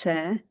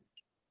better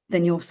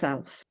than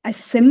yourself. As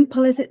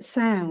simple as it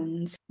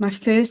sounds, my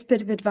first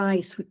bit of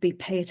advice would be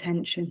pay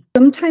attention.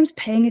 Sometimes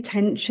paying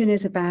attention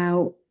is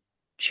about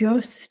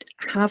just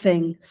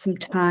having some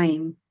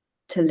time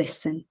to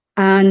listen.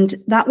 And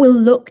that will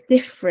look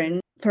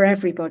different for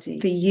everybody.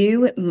 For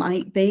you, it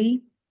might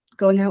be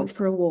going out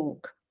for a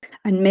walk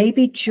and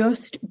maybe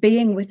just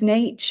being with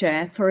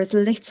nature for as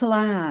little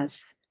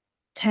as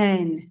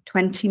 10,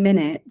 20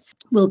 minutes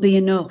will be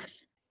enough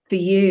for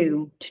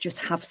you to just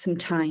have some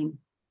time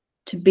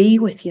to be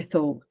with your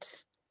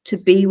thoughts, to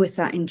be with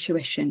that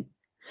intuition.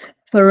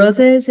 For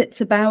others, it's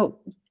about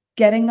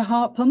getting the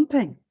heart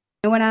pumping.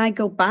 When I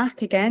go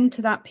back again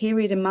to that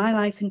period in my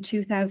life in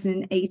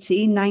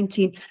 2018,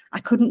 19, I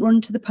couldn't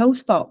run to the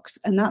post box.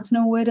 And that's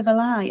no word of a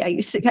lie. I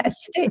used to get a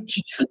stitch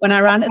when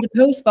I ran at the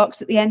post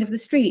box at the end of the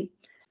street.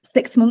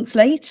 6 months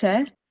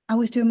later, I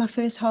was doing my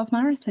first half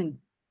marathon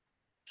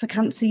for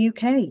Cancer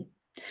UK.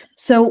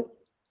 So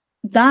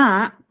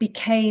that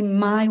became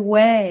my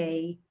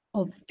way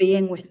of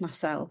being with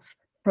myself,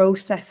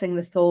 processing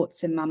the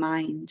thoughts in my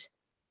mind,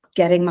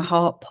 getting my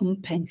heart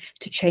pumping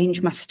to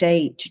change my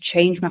state, to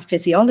change my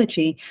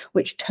physiology,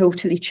 which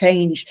totally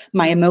changed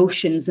my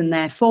emotions, and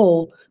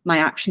therefore my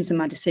actions and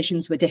my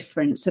decisions were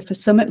different. So for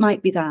some, it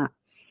might be that.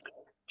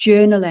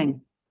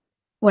 Journaling.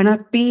 When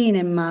I've been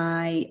in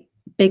my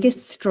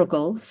biggest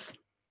struggles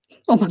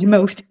or my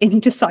most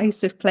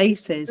indecisive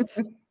places,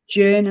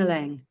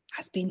 journaling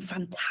has been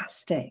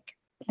fantastic.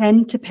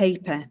 Pen to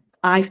paper,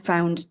 I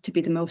found to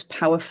be the most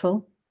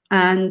powerful.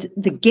 And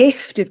the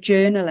gift of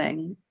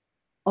journaling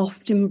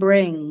often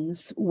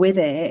brings with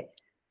it,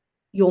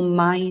 your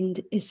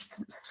mind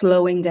is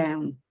slowing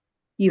down.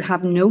 You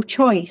have no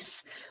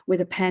choice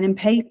with a pen and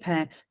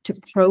paper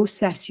to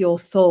process your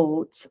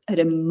thoughts at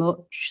a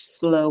much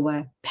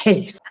slower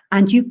pace.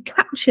 And you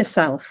catch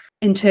yourself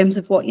in terms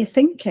of what you're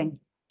thinking.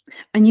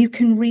 And you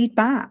can read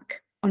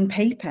back on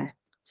paper.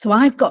 So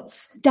I've got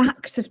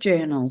stacks of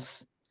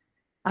journals.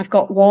 I've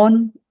got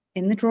one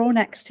in the drawer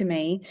next to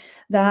me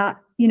that,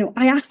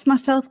 I ask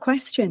myself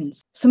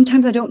questions.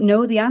 Sometimes I don't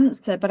know the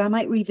answer, but I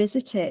might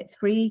revisit it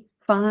 3,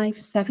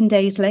 5, 7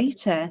 days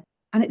later.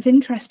 And it's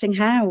interesting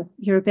how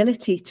your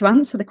ability to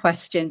answer the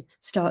question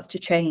starts to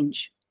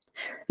change.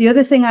 The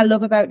other thing I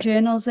love about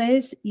journals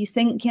is you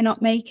think you're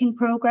not making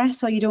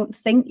progress or you don't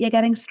think you're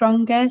getting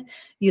stronger.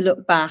 You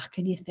look back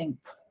and you think,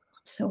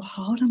 I'm so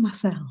hard on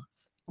myself.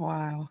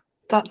 Wow.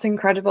 That's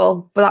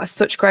incredible. But that's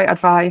such great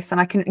advice. And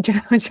I can, do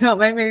you know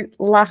what made me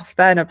laugh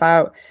then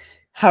about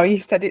how you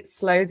said it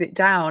slows it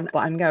down, but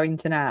I'm going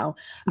to now.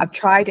 I've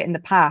tried it in the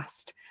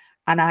past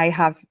and I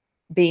have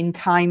been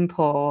time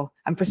poor.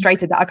 I'm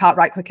frustrated that I can't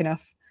write quick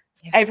enough.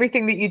 Yeah.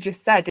 Everything that you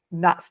just said,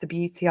 that's the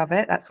beauty of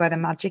it. That's where the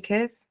magic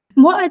is.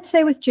 What I'd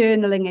say with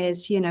journaling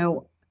is,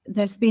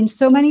 there's been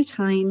so many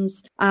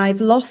times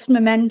I've lost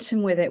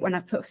momentum with it when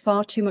I've put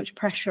far too much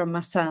pressure on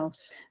myself.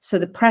 So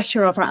the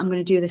pressure of, I'm going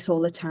to do this all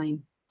the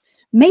time.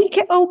 Make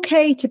it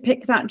okay to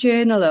pick that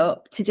journal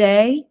up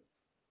today.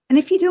 And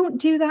if you don't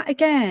do that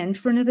again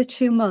for another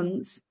 2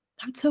 months,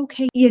 that's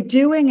okay. You're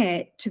doing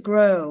it to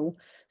grow.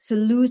 So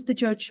lose the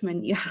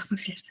judgment you have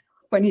of yourself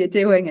when you're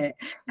doing it.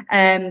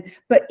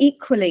 But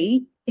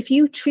equally, if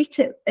you treat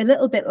it a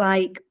little bit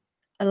like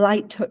a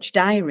light touch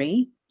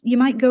diary, you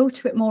might go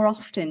to it more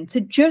often.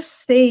 So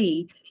just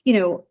see,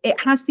 it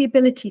has the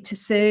ability to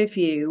serve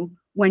you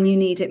when you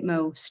need it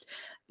most.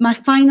 My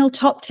final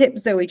top tip,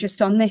 Zoe,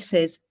 just on this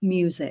is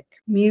music.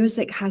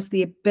 Music has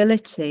the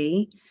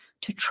ability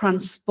to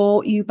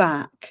transport you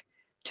back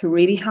to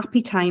really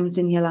happy times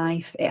in your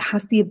life. It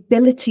has the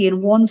ability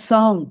in one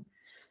song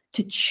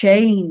to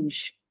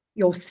change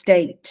your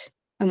state.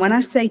 And when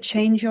I say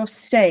change your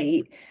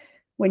state,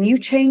 when you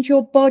change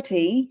your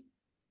body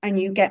and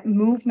you get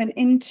movement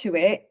into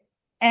it,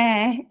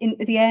 air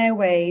into the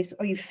airwaves,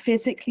 or you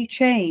physically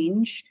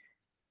change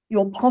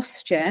your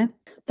posture,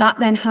 that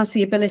then has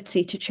the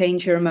ability to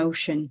change your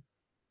emotion.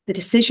 The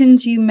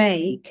decisions you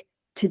make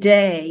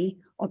today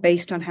are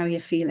based on how you're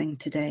feeling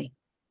today.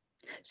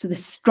 So the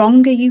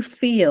stronger you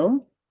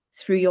feel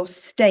through your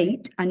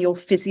state and your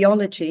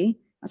physiology,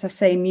 as I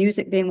say,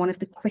 music being one of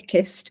the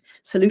quickest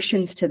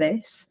solutions to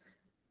this,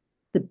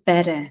 the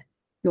better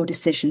your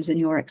decisions and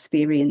your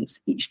experience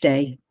each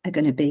day are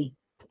going to be.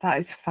 That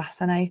is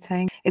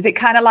fascinating. Is it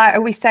kind of like,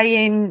 are we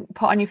saying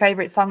put on your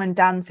favourite song and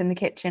dance in the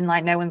kitchen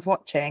like no one's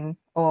watching?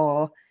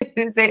 Or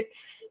is it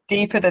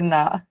deeper than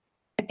that?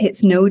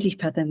 It's no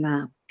deeper than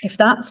that. If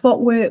that's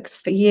what works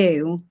for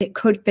you, it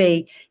could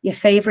be your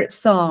favourite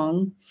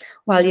song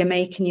while you're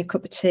making your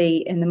cup of tea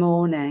in the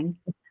morning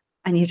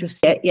and you're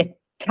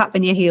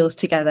tapping your heels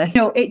together. You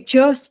know, it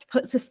just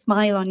puts a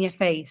smile on your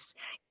face.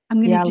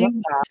 I'm going to do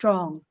that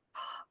strong.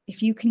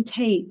 If you can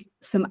take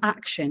some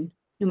action,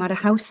 no matter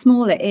how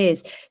small it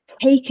is,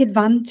 take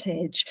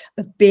advantage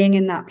of being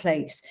in that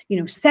place. You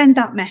know, send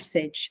that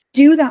message,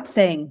 do that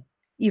thing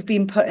you've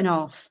been putting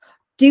off,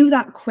 do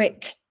that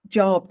quick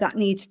job that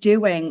needs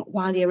doing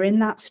while you're in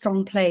that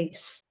strong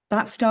place.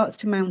 That starts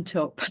to mount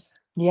up.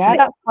 Yeah,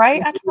 that's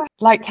great.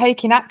 Like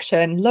taking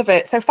action. Love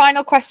it. So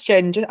final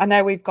question. I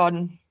know we've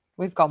gone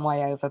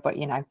way over, but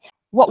you know,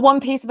 what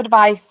one piece of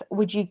advice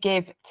would you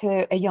give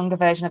to a younger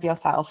version of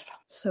yourself?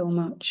 So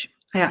much.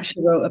 I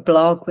actually wrote a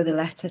blog with a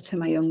letter to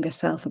my younger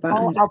self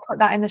about it. I'll put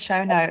that in the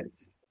show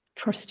notes.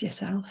 Trust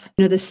yourself.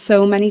 You know, there's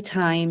so many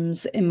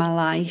times in my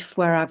life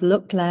where I've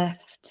looked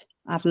left,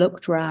 I've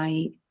looked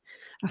right,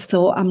 I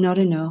thought I'm not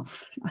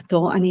enough. I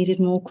thought I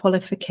needed more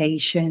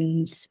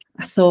qualifications.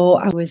 I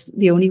thought I was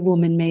the only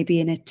woman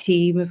maybe in a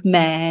team of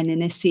men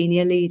in a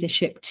senior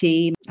leadership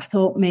team. I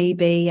thought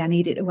maybe I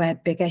needed to wear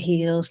bigger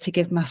heels to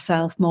give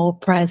myself more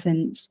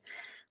presence.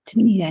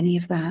 Didn't need any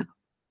of that.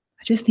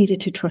 I just needed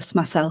to trust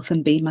myself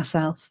and be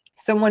myself.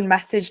 Someone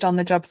messaged on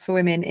the Jobs for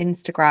Women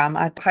Instagram.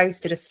 I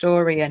posted a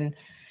story and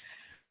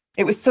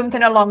it was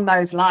something along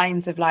those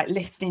lines of like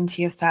listening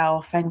to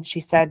yourself. And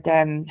she said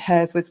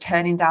hers was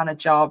turning down a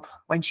job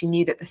when she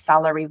knew that the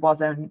salary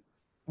wasn't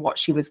what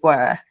she was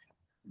worth.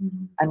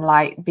 Mm-hmm. And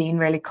like being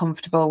really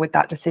comfortable with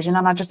that decision.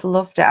 And I just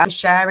loved it. I was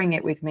sharing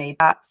it with me.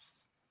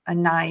 That's a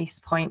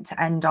nice point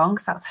to end on,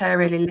 because that's her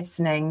really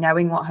listening,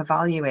 knowing what her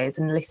value is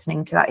and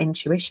listening to that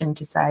intuition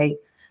to say,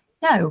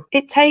 no,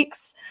 it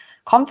takes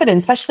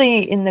confidence,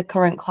 especially in the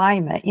current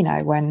climate, you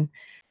know, when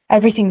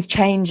everything's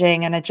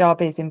changing and a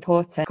job is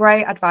important.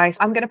 Great advice.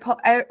 I'm going to put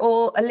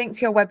a link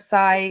to your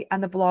website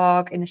and the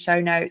blog in the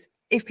show notes.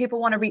 If people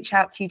want to reach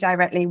out to you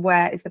directly,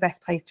 where is the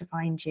best place to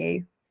find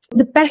you?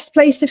 The best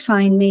place to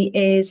find me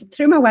is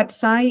through my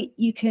website.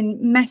 You can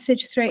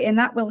message straight in.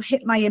 That will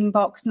hit my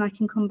inbox and I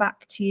can come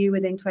back to you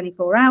within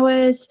 24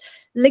 hours.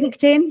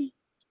 LinkedIn.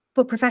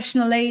 For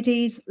professional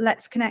ladies,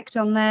 let's connect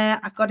on there.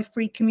 I've got a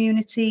free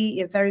community.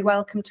 You're very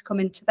welcome to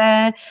come into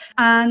there.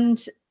 And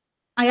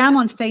I am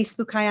on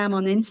Facebook. I am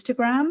on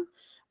Instagram,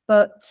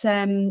 but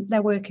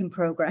they're work in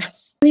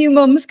progress. New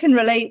mums can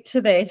relate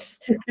to this.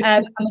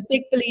 I'm a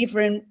big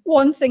believer in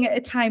one thing at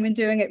a time and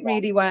doing it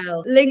really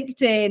well.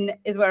 LinkedIn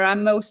is where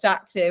I'm most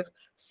active,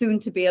 soon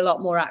to be a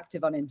lot more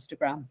active on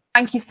Instagram.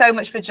 Thank you so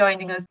much for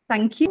joining us.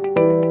 Thank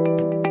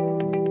you.